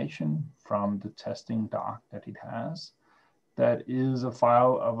information from the testing doc that it has. That is a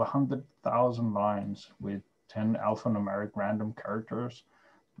file of 100,000 lines with 10 alphanumeric random characters,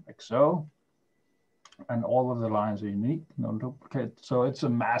 like so. And all of the lines are unique, no duplicate. So it's a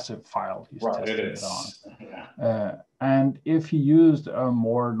massive file he's testing it on. And if he used a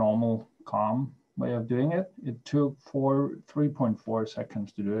more normal COM way of doing it, it took 3.4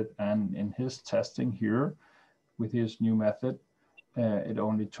 seconds to do it. And in his testing here, with his new method, it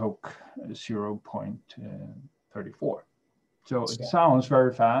only took 0.2 34. So it sounds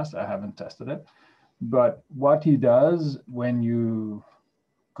very fast. I haven't tested it. But what he does when you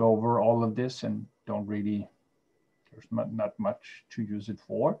go over all of this and don't really, there's not much to use it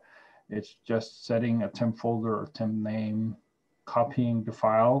for. It's just setting a temp folder or temp name, copying the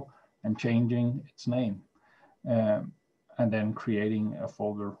file and changing its name, and then creating a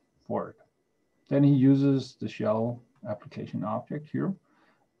folder for it. Then he uses the shell application object here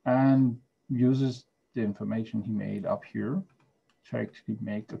and uses the information he made up here to actually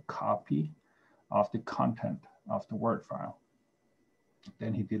make a copy of the content of the Word file.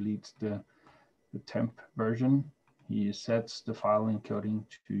 Then he deletes the temp version. He sets the file encoding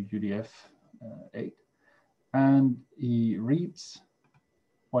to UDF-8, and he reads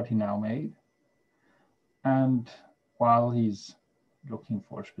what he now made. And while he's looking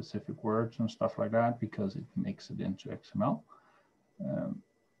for specific words and stuff like that, because it makes it into XML,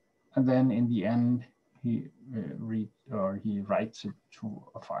 and then in the end, he writes it to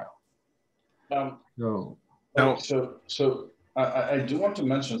a file. So I do want to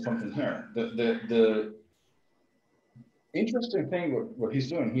mention something here. The interesting thing what he's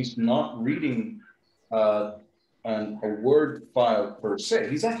doing, he's not reading a Word file per se.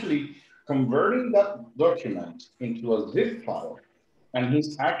 He's actually converting that document into a zip file, and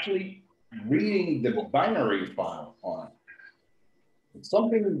he's actually reading the binary file on it. It's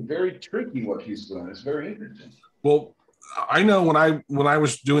something very tricky what he's doing. It's very interesting. Well, I know when I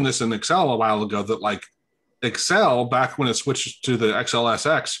was doing this in Excel a while ago that like Excel, back when it switched to the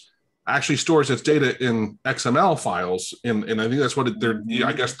XLSX, actually stores its data in XML files, and I think that's what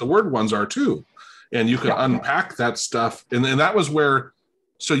I guess the Word ones are too, and you can unpack that stuff, and that was where,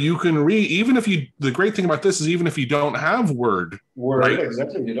 so you can read, even if you, the great thing about this is even if you don't have Word, right?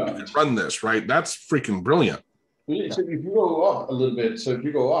 Exactly, you don't. You can run this, right? That's freaking brilliant. So if you go up a little bit,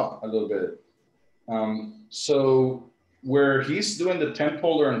 so where he's doing the temp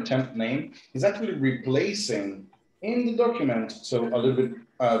folder and temp name, he's actually replacing in the document, so a little bit,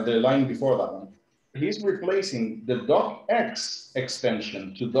 the line before that one, he's replacing the .x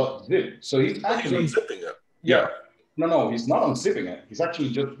extension to .zip. So he's actually unzipping it. Yeah. No, he's not unzipping it. He's actually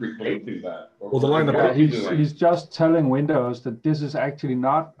just replacing that. Well, the line above. He's just telling Windows that this is actually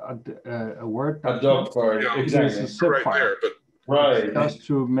not a Word document. A doc file, yeah, exactly. It is a zip file. There, but right. Just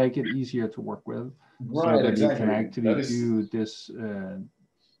to make it easier to work with. Right, so that exactly. you can actually do this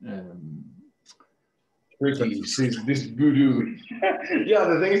tricky, this voodoo. Yeah,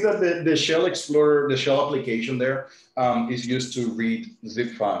 the thing is that the Shell Explorer, the Shell application there is used to read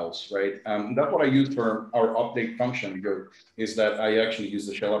zip files, right? That's what I use for our update function here, is that I actually use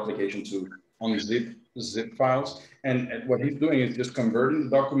the Shell application to unzip zip files. And what he's doing is just converting the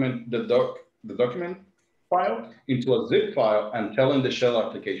document, the document file into a zip file and telling the Shell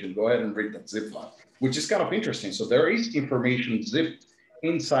application, go ahead and read that zip file, which is kind of interesting. So there is information zipped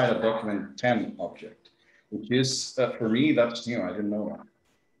inside a document 10 object, which is, for me, that's new. I didn't know that.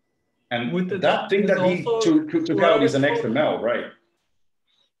 And that thing that he took out is an XML, right?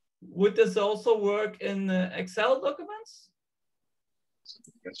 Would this also work in Excel documents?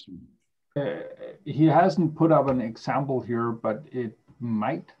 He hasn't put up an example here, but it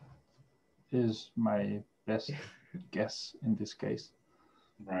might, is my best guess in this case.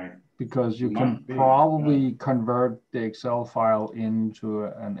 Right. Because you can probably convert the Excel file into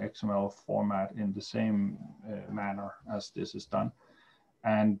an XML format in the same manner as this is done.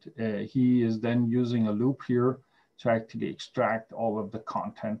 And he is then using a loop here to actually extract all of the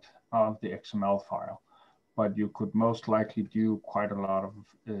content of the XML file. But you could most likely do quite a lot of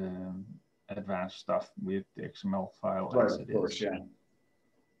advanced stuff with the XML file as it is. Yeah.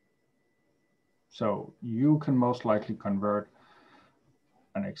 So you can most likely convert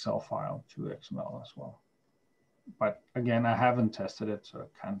an Excel file to XML as well. But again, I haven't tested it, so I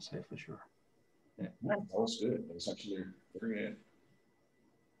can't say for sure. Yeah, that was good. That was actually very good.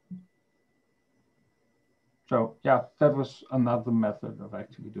 So yeah, that was another method of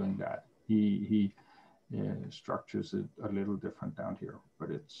actually doing that. He structures it a little different down here, but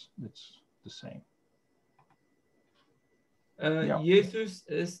it's the same. Jesus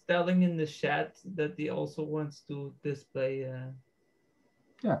is telling in the chat that he also wants to display a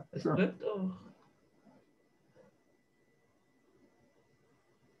sure. script. Or...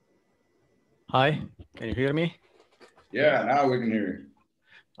 Hi, can you hear me? Yeah, now we can hear you.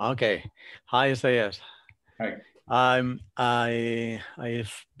 Okay. Hi, Isaias. Hi.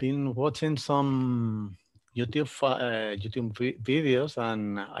 I've been watching some YouTube videos,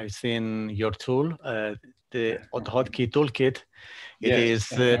 and I've seen your tool, the AutoHotkey toolkit. It is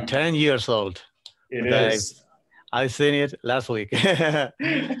 10 years old. It is. I seen it last week.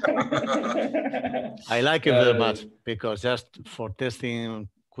 I like it very much because just for testing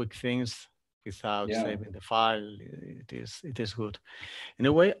quick things without saving the file, it is good.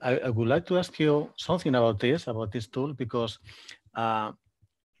 Anyway, I would like to ask you something about this tool, because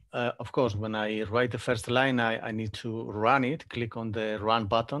of course, when I write the first line, I need to run it, click on the run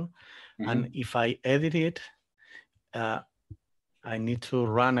button. And if I edit it, I need to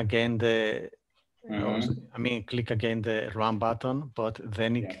run again click again the run button, but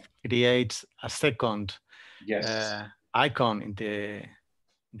then it creates a second icon in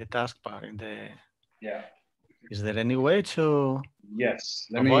the taskbar. Is there any way to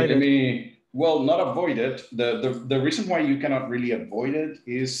well, not avoid it. The reason why you cannot really avoid it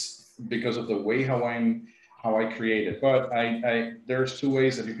is because of the way how I create it. But there's two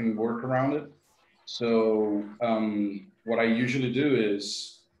ways that you can work around it. So what I usually do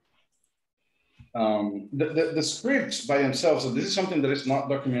is the scripts by themselves. So this is something that is not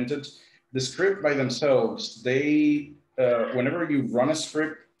documented. The script by themselves, they whenever you run a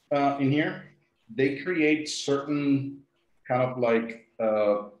script in here, they create certain kind of like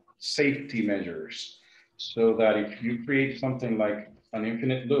safety measures, so that if you create something like an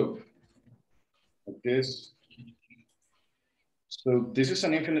infinite loop like this, so this is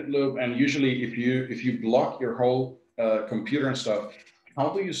an infinite loop, and usually if you block your whole computer and stuff, how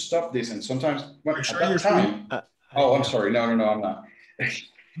do you stop this? And sometimes at that time, oh, I'm sorry, no, I'm not.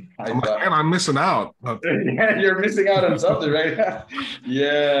 I'm missing out. Yeah, you're missing out on something, right?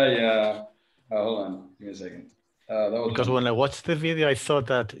 Yeah. Hold on, give me a second. Because when I watched the video, I thought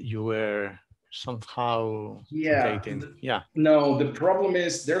that you were somehow updating. No, the problem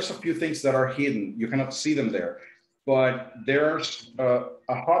is there's a few things that are hidden. You cannot see them there, but there's a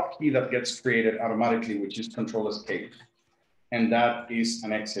hotkey that gets created automatically, which is Control Escape, and that is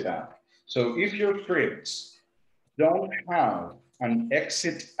an exit app. So if your scripts don't have an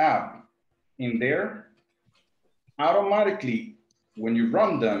exit app in there, automatically when you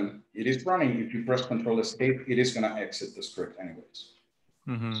run them, it is running. If you press Control Escape, it is going to exit the script anyways.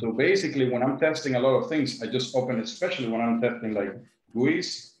 So basically, when I'm testing a lot of things, I just open it, especially when I'm testing like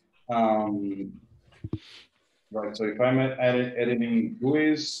GUIs. Right, so if I'm editing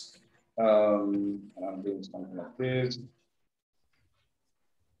GUIs, and I'm doing something like this,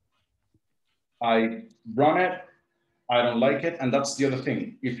 I run it, I don't like it, and that's the other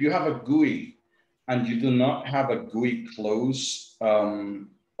thing. If you have a GUI and you do not have a GUI close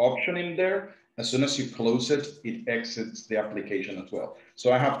option in there, as soon as you close it, it exits the application as well.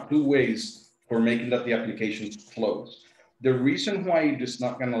 So I have two ways for making that the application is closed. The reason why it is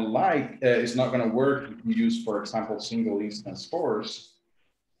not going to is not going to work if you use, for example, single instance force,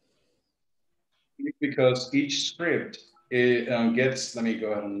 because each script gets, let me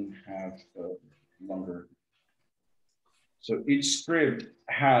go ahead and have longer. So each script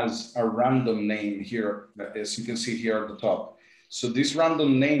has a random name here, as you can see here at the top. So this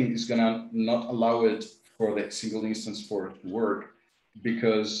random name is gonna not allow it for the single instance force to work,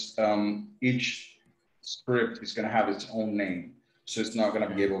 because each script is gonna have its own name. So it's not gonna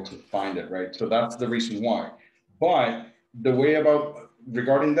be able to find it, right? So that's the reason why. But the way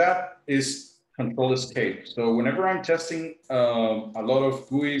regarding that is Control Escape. So whenever I'm testing a lot of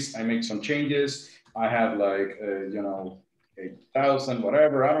GUIs, I make some changes. I have like, 8,000,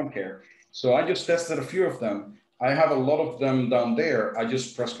 whatever, I don't care. So I just tested a few of them. I have a lot of them down there. I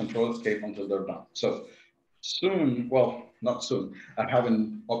just press Control Escape until they're done. So soon, well, not soon. I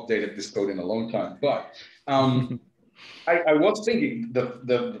haven't updated this code in a long time, but I was thinking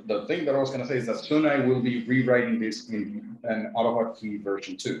the thing that I was going to say is that soon I will be rewriting this in an AutoHotkey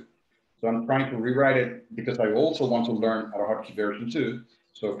version 2. So I'm trying to rewrite it because I also want to learn AutoHotkey version 2.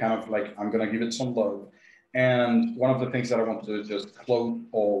 So kind of like I'm going to give it some love. And one of the things that I want to do is just close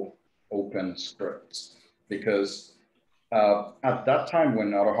all open scripts, because at that time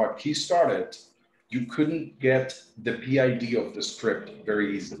when AutoHotkey started, you couldn't get the PID of the script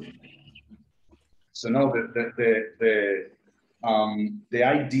very easily. So now the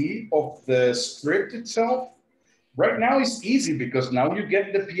ID of the script itself right now is easy, because now you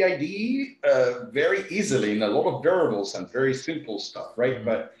get the PID very easily in a lot of variables and very simple stuff, right?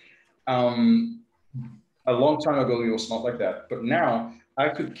 But a long time ago, it was not like that. But now I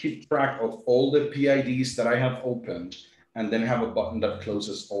could keep track of all the PIDs that I have opened and then have a button that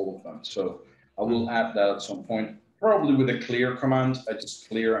closes all of them. So I will add that at some point, probably with a clear command. I just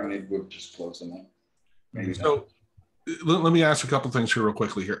clear and it would just close them all. Maybe so let me ask a couple things here real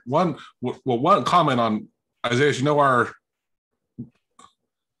quickly here. One comment on Isaiah, you know our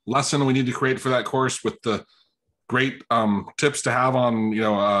lesson we need to create for that course with the great tips to have on,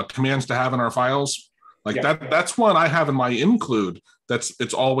 commands to have in our files. Like that's one I have in my include.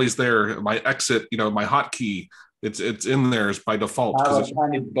 It's always there. My exit, my hotkey, it's in there by default. Have a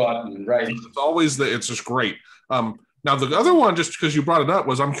tiny button, right? It's always it's just great. Now the other one, just because you brought it up,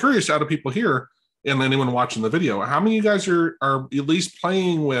 was I'm curious out of people here and anyone watching the video, how many of you guys are at least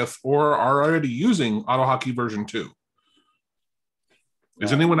playing with or are already using AutoHotkey version 2?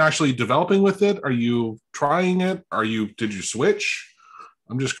 Is anyone actually developing with it? Are you trying it? Did you switch?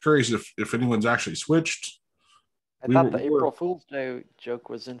 I'm just curious if anyone's actually switched. I thought the April Fool's Day joke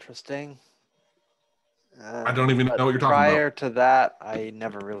was interesting. I don't even know what you're talking about. Prior to that, I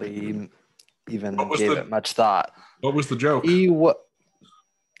never really even gave it much thought. What was the joke?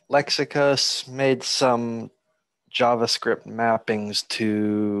 Lexicus made some JavaScript mappings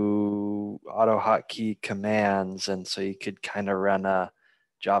to AutoHotkey commands, and so you could kind of run a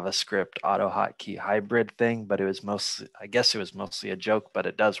JavaScript AutoHotkey hybrid thing, but it was mostly, I guess it was mostly a joke, but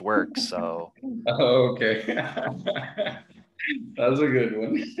it does work, so. Oh, okay. That's a good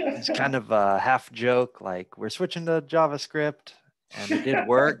one. It's kind of a half joke, like we're switching to JavaScript, and it did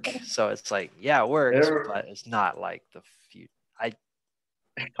work. So it's like, yeah, it works, but it's not like the future.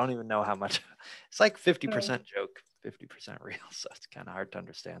 I don't even know how much. It's like 50% joke, 50% real. So it's kind of hard to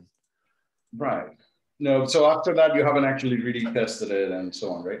understand. Right. No, so after that, you haven't actually really tested it and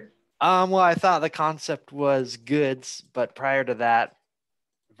so on, right? Well, I thought the concept was good, but prior to that,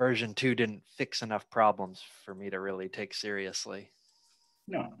 version 2 didn't fix enough problems for me to really take seriously.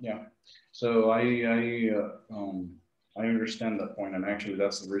 No, yeah. So I understand that point, and actually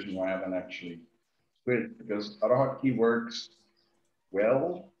that's the reason why I haven't actually quit, because AutoHotkey works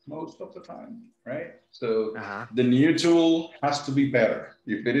well most of the time, right? So the new tool has to be better.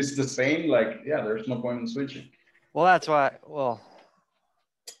 If it is the same, like, yeah, there's no point in switching. Well, that's why,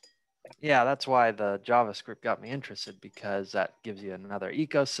 yeah, that's why the JavaScript got me interested, because that gives you another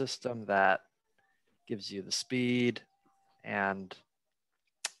ecosystem that gives you the speed and,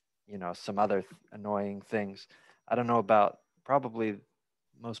 some other annoying things. I don't know about, probably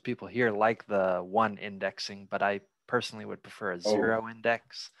most people here like the 1 indexing, but I personally would prefer a 0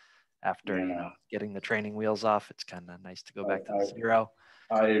 index. After getting the training wheels off, it's kind of nice to go back to the 0.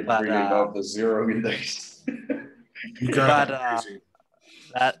 I really love the 0 index.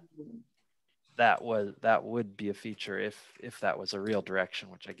 That would be a feature if that was a real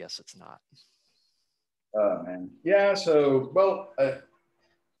direction, which I guess it's not. Oh man, yeah. So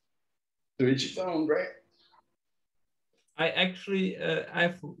to each its own, right? I actually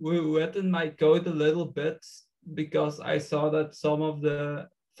I've rewritten my code a little bit because I saw that some of the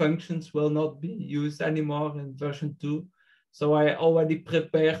functions will not be used anymore in version 2. So I already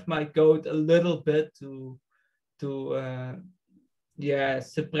prepared my code a little bit to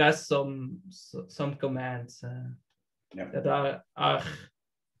suppress some commands that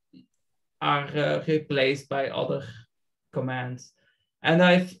are replaced by other commands. And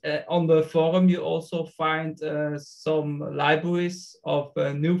I've on the forum you also find some libraries of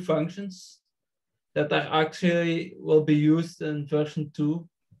new functions that are actually will be used in version 2.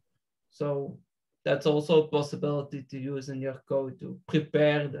 So that's also a possibility to use in your code to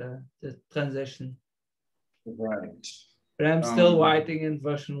prepare the transition. Right. But I'm still writing in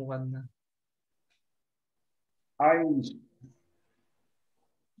version 1. I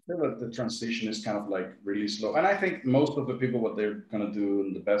feel that the transition is kind of like really slow. And I think most of the people, what they're going to do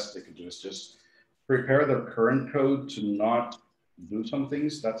and the best they could do is just prepare their current code to not do some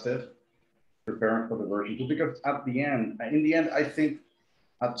things. That's it. Preparing for the version 2, because in the end, I think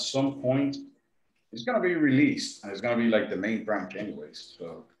at some point it's going to be released and it's going to be like the main branch anyways.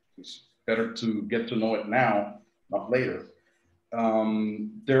 So it's better to get to know it now, not later.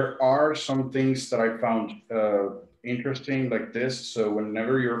 There are some things that I found interesting like this. So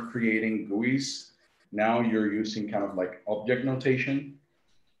whenever you're creating GUIs, now you're using kind of like object notation.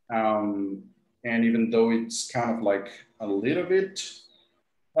 And even though it's kind of like a little bit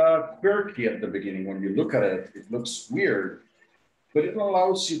quirky at the beginning, when you look at it, it looks weird, but it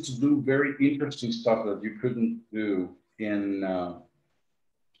allows you to do very interesting stuff that you couldn't do in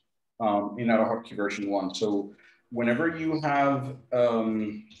AutoHotkey version 1. So whenever you have,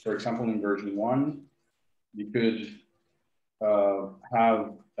 for example, in version 1, you could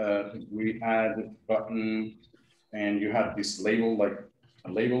have we add button, and you had this label, like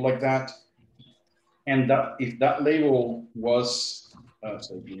a label like that, and that if that label was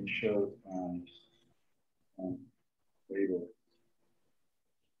so you show label.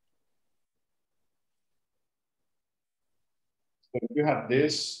 So if you have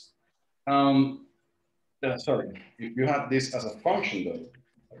this, sorry, if you have this as a function though,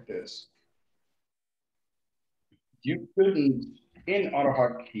 like this, you couldn't in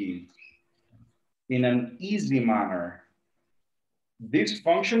AutoHotkey in an easy manner. This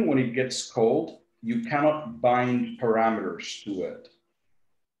function, when it gets called, you cannot bind parameters to it,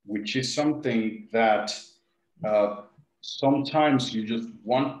 which is something that sometimes you just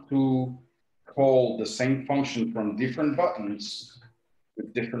want to call the same function from different buttons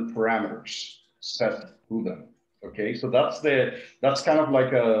with different parameters set to them. Okay, so that's kind of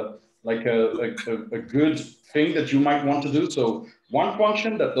like a good thing that you might want to do. So one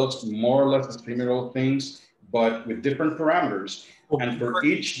function that does more or less similar things, but with different parameters. And for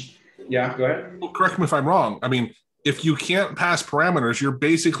each, yeah, go ahead. Well, correct me if I'm wrong. I mean, if you can't pass parameters, you're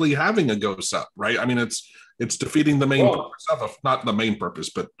basically having a go sub, right? I mean, it's defeating the main purpose of not the main purpose,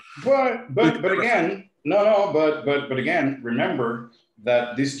 but again, but again, remember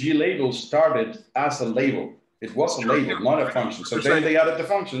that this G label started as a label. It was a label, not a function. So then they added the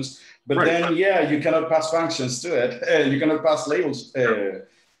functions, but then you cannot pass functions to it. You cannot pass labels.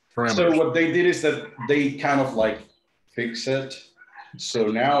 So what they did is that they kind of like fix it. So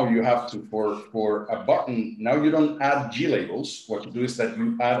now you have to, for a button, now you don't add G labels. What you do is that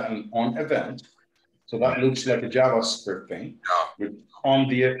you add an on event. So that looks like a JavaScript thing. On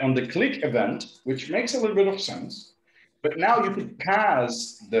the click event, which makes a little bit of sense. But now you could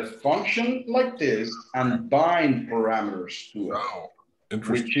pass the function like this and bind parameters to it,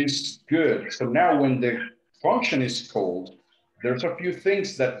 which is good. So now when the function is called, there's a few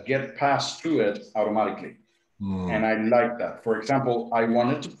things that get passed to it automatically. And I like that. For example, I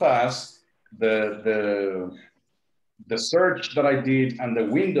wanted to pass the search that I did and the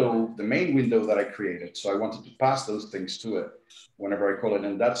window, the main window that I created. So I wanted to pass those things to it whenever I call it,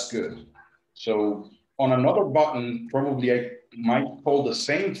 and that's good. So on another button, probably I might call the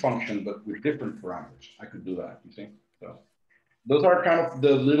same function, but with different parameters. I could do that, you see? So those are kind of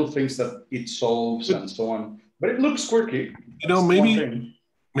the little things that it solves and so on. But it looks quirky. You know,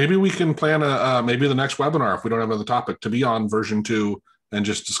 maybe we can plan maybe the next webinar, if we don't have another topic, to be on version 2 and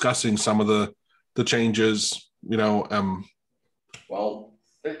just discussing some of the changes, you know. Well,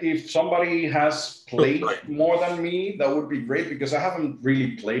 if somebody has played more than me, that would be great, because I haven't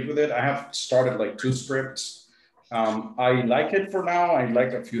really played with it. I have started like 2 scripts. I like it for now. I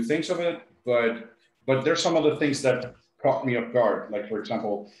like a few things of it, but there's some other things that caught me off guard. Like, for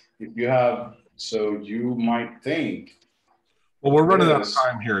example, if you have, so you might think. Well, we're running out of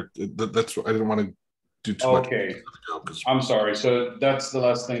time here. That's what I didn't want to do too much. Okay, I'm sorry. So that's the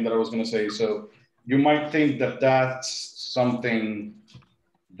last thing that I was going to say. So you might think that that's something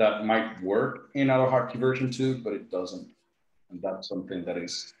that might work in AutoHotkey version 2, but it doesn't. And that's something that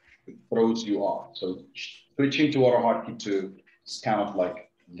it throws you off. So switching to AutoHotkey 2 is kind of like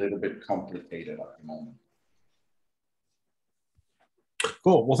a little bit complicated at the moment.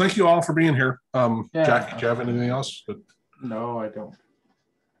 Cool. Well, thank you all for being here. Jack, do you have anything else? No, I don't.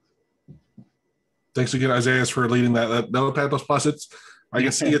 Thanks again, Isaiah, for leading that Notepad++. I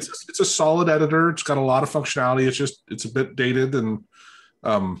can see it's a solid editor. It's got a lot of functionality. It's a bit dated, and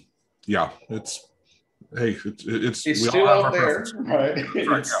it's still out there, right?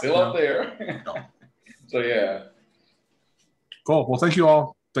 It's still out there. So yeah. Cool. Well, thank you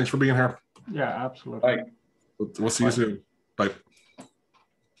all. Thanks for being here. Yeah, absolutely. Bye. We'll see you soon. Bye.